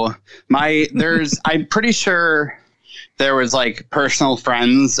 So I'm pretty sure there was like personal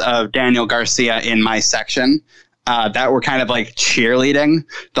friends of Daniel Garcia in my section that were kind of like cheerleading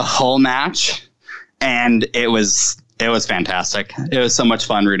the whole match. And it was fantastic. It was so much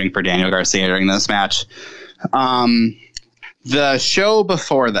fun rooting for Daniel Garcia during this match. The show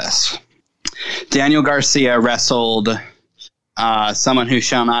before this, Daniel Garcia wrestled someone who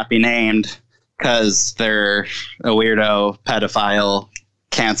shall not be named because they're a weirdo pedophile,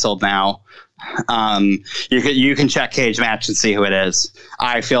 canceled now. You can check Cage Match and see who it is.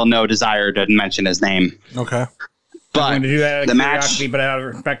 I feel no desire to mention his name. Okay. But I'm going to do that the match, but out of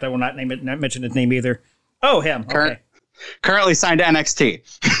respect, I will not mention his name either. Oh, him. Okay. Currently signed to NXT.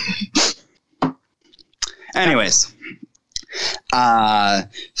 Anyways,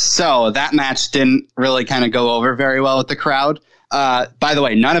 so that match didn't really kind of go over very well with the crowd. By the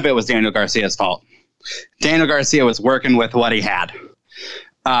way, none of it was Daniel Garcia's fault. Daniel Garcia was working with what he had.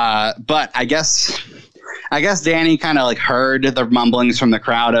 But I guess Danny kind of like heard the mumblings from the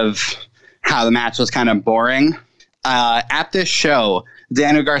crowd of how the match was kind of boring. At this show,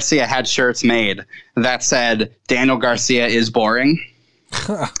 Daniel Garcia had shirts made that said Daniel Garcia is boring.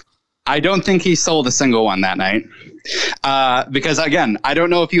 I don't think he sold a single one that night. Because again, I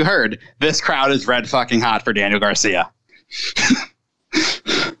don't know if you heard, this crowd is red fucking hot for Daniel Garcia.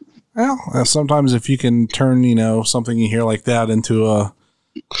 Well, sometimes if you can turn, something you hear like that into a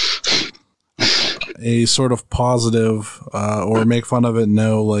sort of positive, or make fun of it, I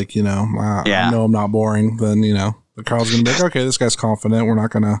know I'm not boring, then, the crowd's going to be like, okay, this guy's confident. We're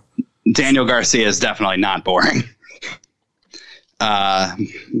not going to. Daniel Garcia is definitely not boring.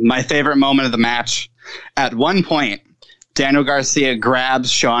 My favorite moment of the match, at one point, Daniel Garcia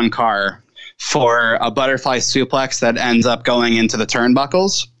grabs Sean Carr for a butterfly suplex that ends up going into the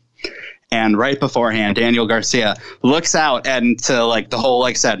turnbuckles. And right beforehand, Daniel Garcia looks out and to like the whole,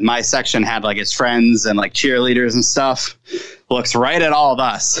 like I said, my section had like his friends and like cheerleaders and stuff, looks right at all of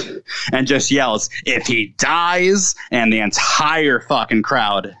us and just yells, "If he dies," and the entire fucking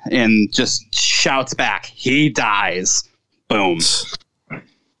crowd and just shouts back, "He dies." Boom.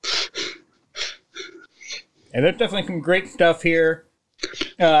 And there's definitely some great stuff here.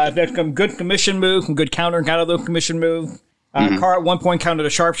 There's some good commission moves, some good counter out of those commission moves. Carr at one point counted a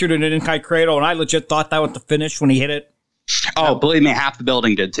sharpshooter and an inside cradle, and I legit thought that was the finish when he hit it. Oh, believe me, half the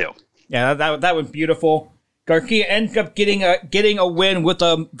building did too. Yeah, that was beautiful. Garcia ends up getting a win with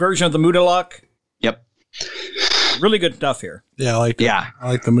a version of the Muda Lock. Yep. Really good stuff here. Yeah, I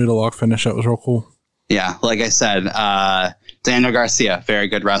like the Muda Lock finish. That was real cool. Yeah, like I said, Daniel Garcia, very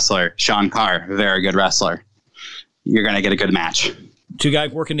good wrestler. Sean Carr, very good wrestler. You're going to get a good match. Two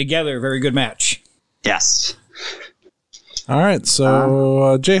guys working together, very good match. Yes. All right,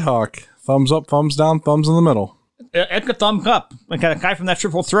 so Jayhawk, thumbs up, thumbs down, thumbs in the middle. It's a thumbs up. Like a guy from that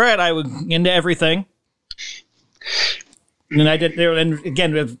triple threat, I was into everything. And I did there, and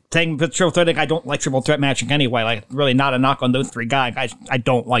again, saying with triple threat, I don't like triple threat matching anyway. Like, really, not a knock on those three guys. I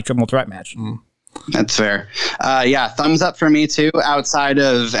don't like triple threat matching. That's fair. Yeah, thumbs up for me too. Outside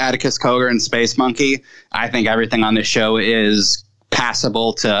of Atticus Cogar and Space Monkey, I think everything on this show is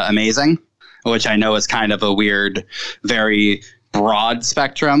passable to amazing, which I know is kind of a weird, very broad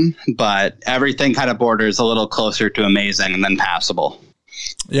spectrum, but everything kind of borders a little closer to amazing than passable.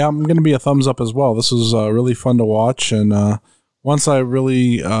 Yeah, I'm going to be a thumbs up as well. This was really fun to watch, and once I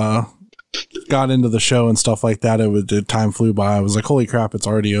really got into the show and stuff like that, time flew by. I was like, holy crap, it's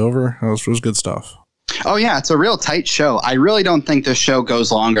already over. It was good stuff. Oh, yeah, it's a real tight show. I really don't think this show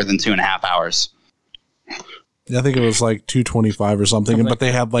goes longer than 2.5 hours. Yeah, I think it was like 225 or something, but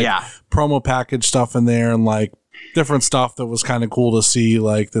they had promo package stuff in there and like different stuff that was kind of cool to see,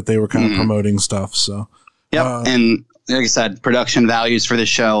 like that they were kind of promoting stuff. So, yep. And like I said, production values for the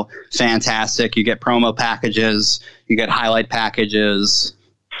show, fantastic. You get promo packages, you get highlight packages,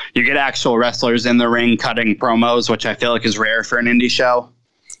 you get actual wrestlers in the ring cutting promos, which I feel like is rare for an indie show.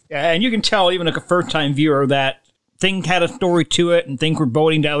 Yeah, and you can tell even like a first-time viewer that thing had a story to it and things were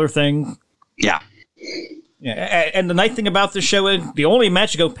building to other things. Yeah. Yeah, and the nice thing about this show is the only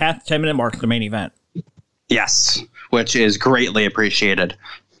match to go past the 10-minute mark is the main event. Yes, which is greatly appreciated.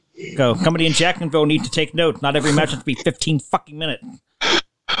 So somebody in Jacksonville needs to take note. Not every match has to be 15 fucking minutes.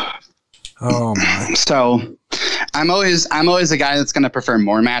 Oh my! So I'm always a guy that's going to prefer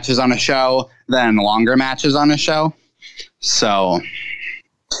more matches on a show than longer matches on a show. So,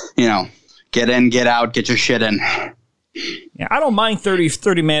 get in, get out, get your shit in. Yeah, I don't mind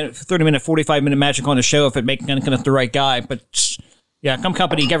 30 minute, 45-minute match on a show if it makes kind of the right guy. But yeah, some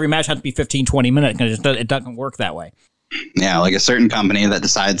company, every match has to be 15, 20 minutes because it doesn't work that way. Yeah, like a certain company that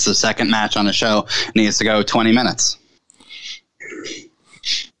decides the second match on a show needs to go 20 minutes.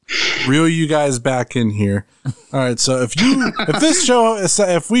 Reel you guys back in here. All right, so if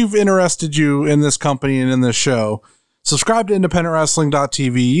we've interested you in this company and in this show, subscribe to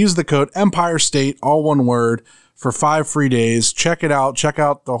independentwrestling.tv. Use the code Empire State, all one word, for 5 free days. Check it out. Check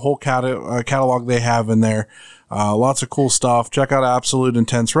out the whole catalog they have in there. Lots of cool stuff. Check out Absolute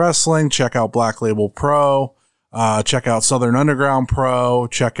Intense Wrestling. Check out Black Label Pro. Check out Southern Underground Pro.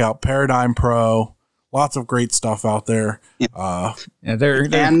 Check out Paradigm Pro. Lots of great stuff out there.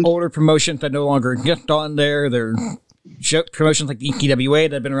 They're older promotions that no longer get on there. They're promotions like the EPWA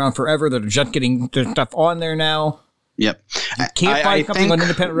that have been around forever that are just getting their stuff on there now. Yep. You can't find something on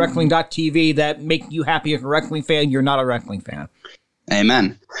independentwrestling.tv that make you happy as a wrestling fan. You're not a wrestling fan.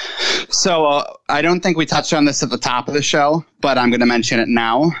 Amen. So I don't think we touched on this at the top of the show, but I'm going to mention it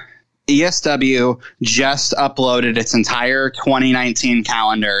now. ESW just uploaded its entire 2019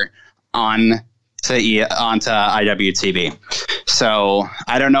 calendar onto IWTV. So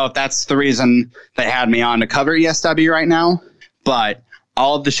I don't know if that's the reason they had me on to cover ESW right now, but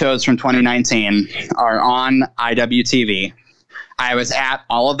all of the shows from 2019 are on IWTV. I was at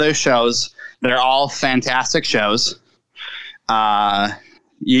all of those shows. They're all fantastic shows.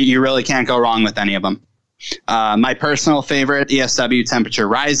 You really can't go wrong with any of them. My personal favorite, ESW Temperature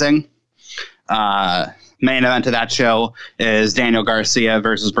Rising. Main event of that show is Daniel Garcia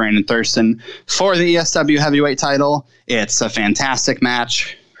versus Brandon Thurston for the ESW heavyweight title. It's a fantastic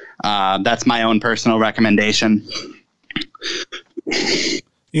match. That's my own personal recommendation.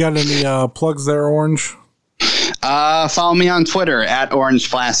 You got any plugs there, Orange? Follow me on Twitter at Orange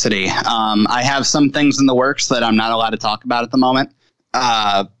Flacity. I have some things in the works that I'm not allowed to talk about at the moment.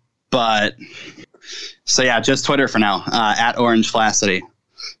 But so yeah, just Twitter for now, at Orange Flacity.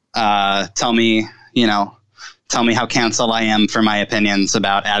 Tell me how canceled I am for my opinions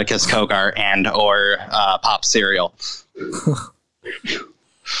about Atticus Cogar and or Pop Cereal.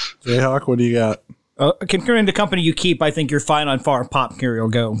 Jayhawk, what do you got? Considering the company you keep, I think you're fine on far Pop Cereal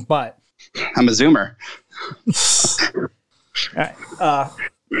go, but I'm a Zoomer.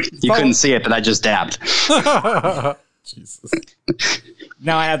 You couldn't see it, but I just dabbed. Jesus.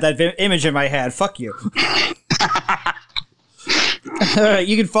 Now I have that image in my head. Fuck you.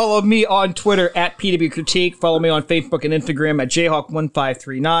 You can follow me on Twitter at PW Critique. Follow me on Facebook and Instagram at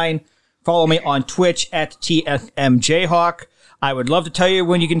Jayhawk1539. Follow me on Twitch at TSMJayhawk. I would love to tell you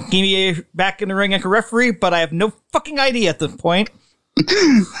when you can get me back in the ring like a referee, but I have no fucking idea at this point.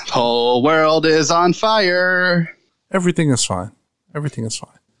 Whole world is on fire. Everything is fine. Everything is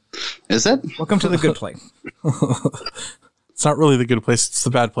fine. Is it? Welcome to the good place. It's not really the good place. It's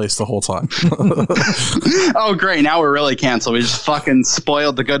the bad place the whole time. Oh, great. Now we're really canceled. We just fucking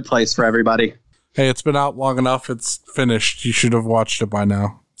spoiled the good place for everybody. Hey, it's been out long enough. It's finished. You should have watched it by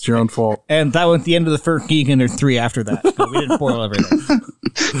now. It's your own fault. And that was the end of the first geek, and there's 3 after that. So we didn't spoil everything.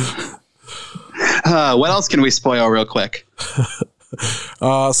 What else can we spoil real quick?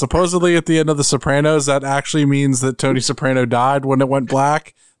 Supposedly at the end of The Sopranos, that actually means that Tony Soprano died when it went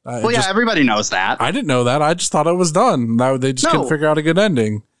black. Everybody knows that. I didn't know that. I just thought it was done. They just couldn't figure out a good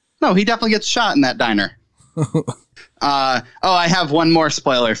ending. No, he definitely gets shot in that diner. I have one more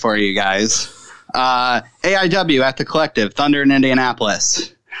spoiler for you guys. AIW at the Collective, Thunder in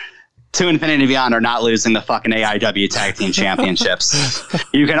Indianapolis. To Infinity Beyond are not losing the fucking AIW Tag Team Championships.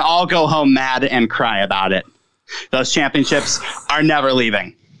 You can all go home mad and cry about it. Those championships are never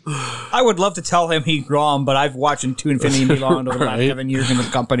leaving. I would love to tell him he's wrong, but I've watched To Infinity Beyond over the last 7 years in this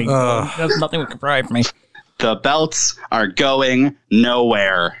company. That's nothing would surprise me. The belts are going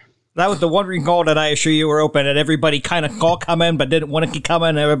nowhere. That was the one ring goal that I assure you were open, and everybody kind of saw coming, but didn't want to keep coming.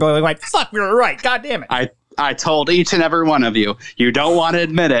 And everybody was like, fuck, we were right. God damn it. I told each and every one of you, you don't want to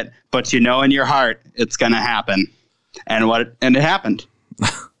admit it, but you know in your heart it's going to happen. And it happened.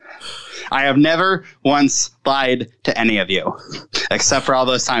 I have never once lied to any of you, except for all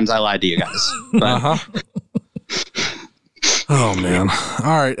those times I lied to you guys. Oh, man.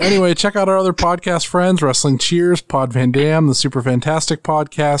 All right. Anyway, check out our other podcast friends, Wrestling Cheers, Pod Van Dam, the Super Fantastic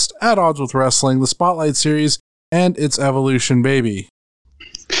Podcast, At Odds with Wrestling, the Spotlight Series, and Its Evolution, baby.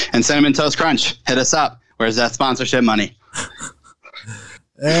 And Cinnamon Toast Crunch. Hit us up. Where's that sponsorship money?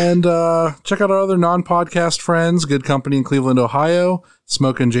 And check out our other non-podcast friends, Good Company in Cleveland, Ohio,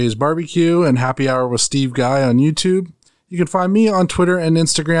 Smokin' Jay's Barbecue, and Happy Hour with Steve Guy on YouTube. You can find me on Twitter and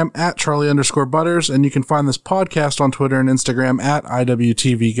Instagram at Charlie_Butters, and you can find this podcast on Twitter and Instagram at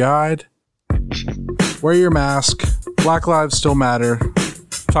IWTV Guide. Wear your mask. Black lives still matter.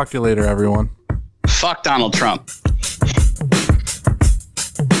 Talk to you later, everyone. Fuck Donald Trump.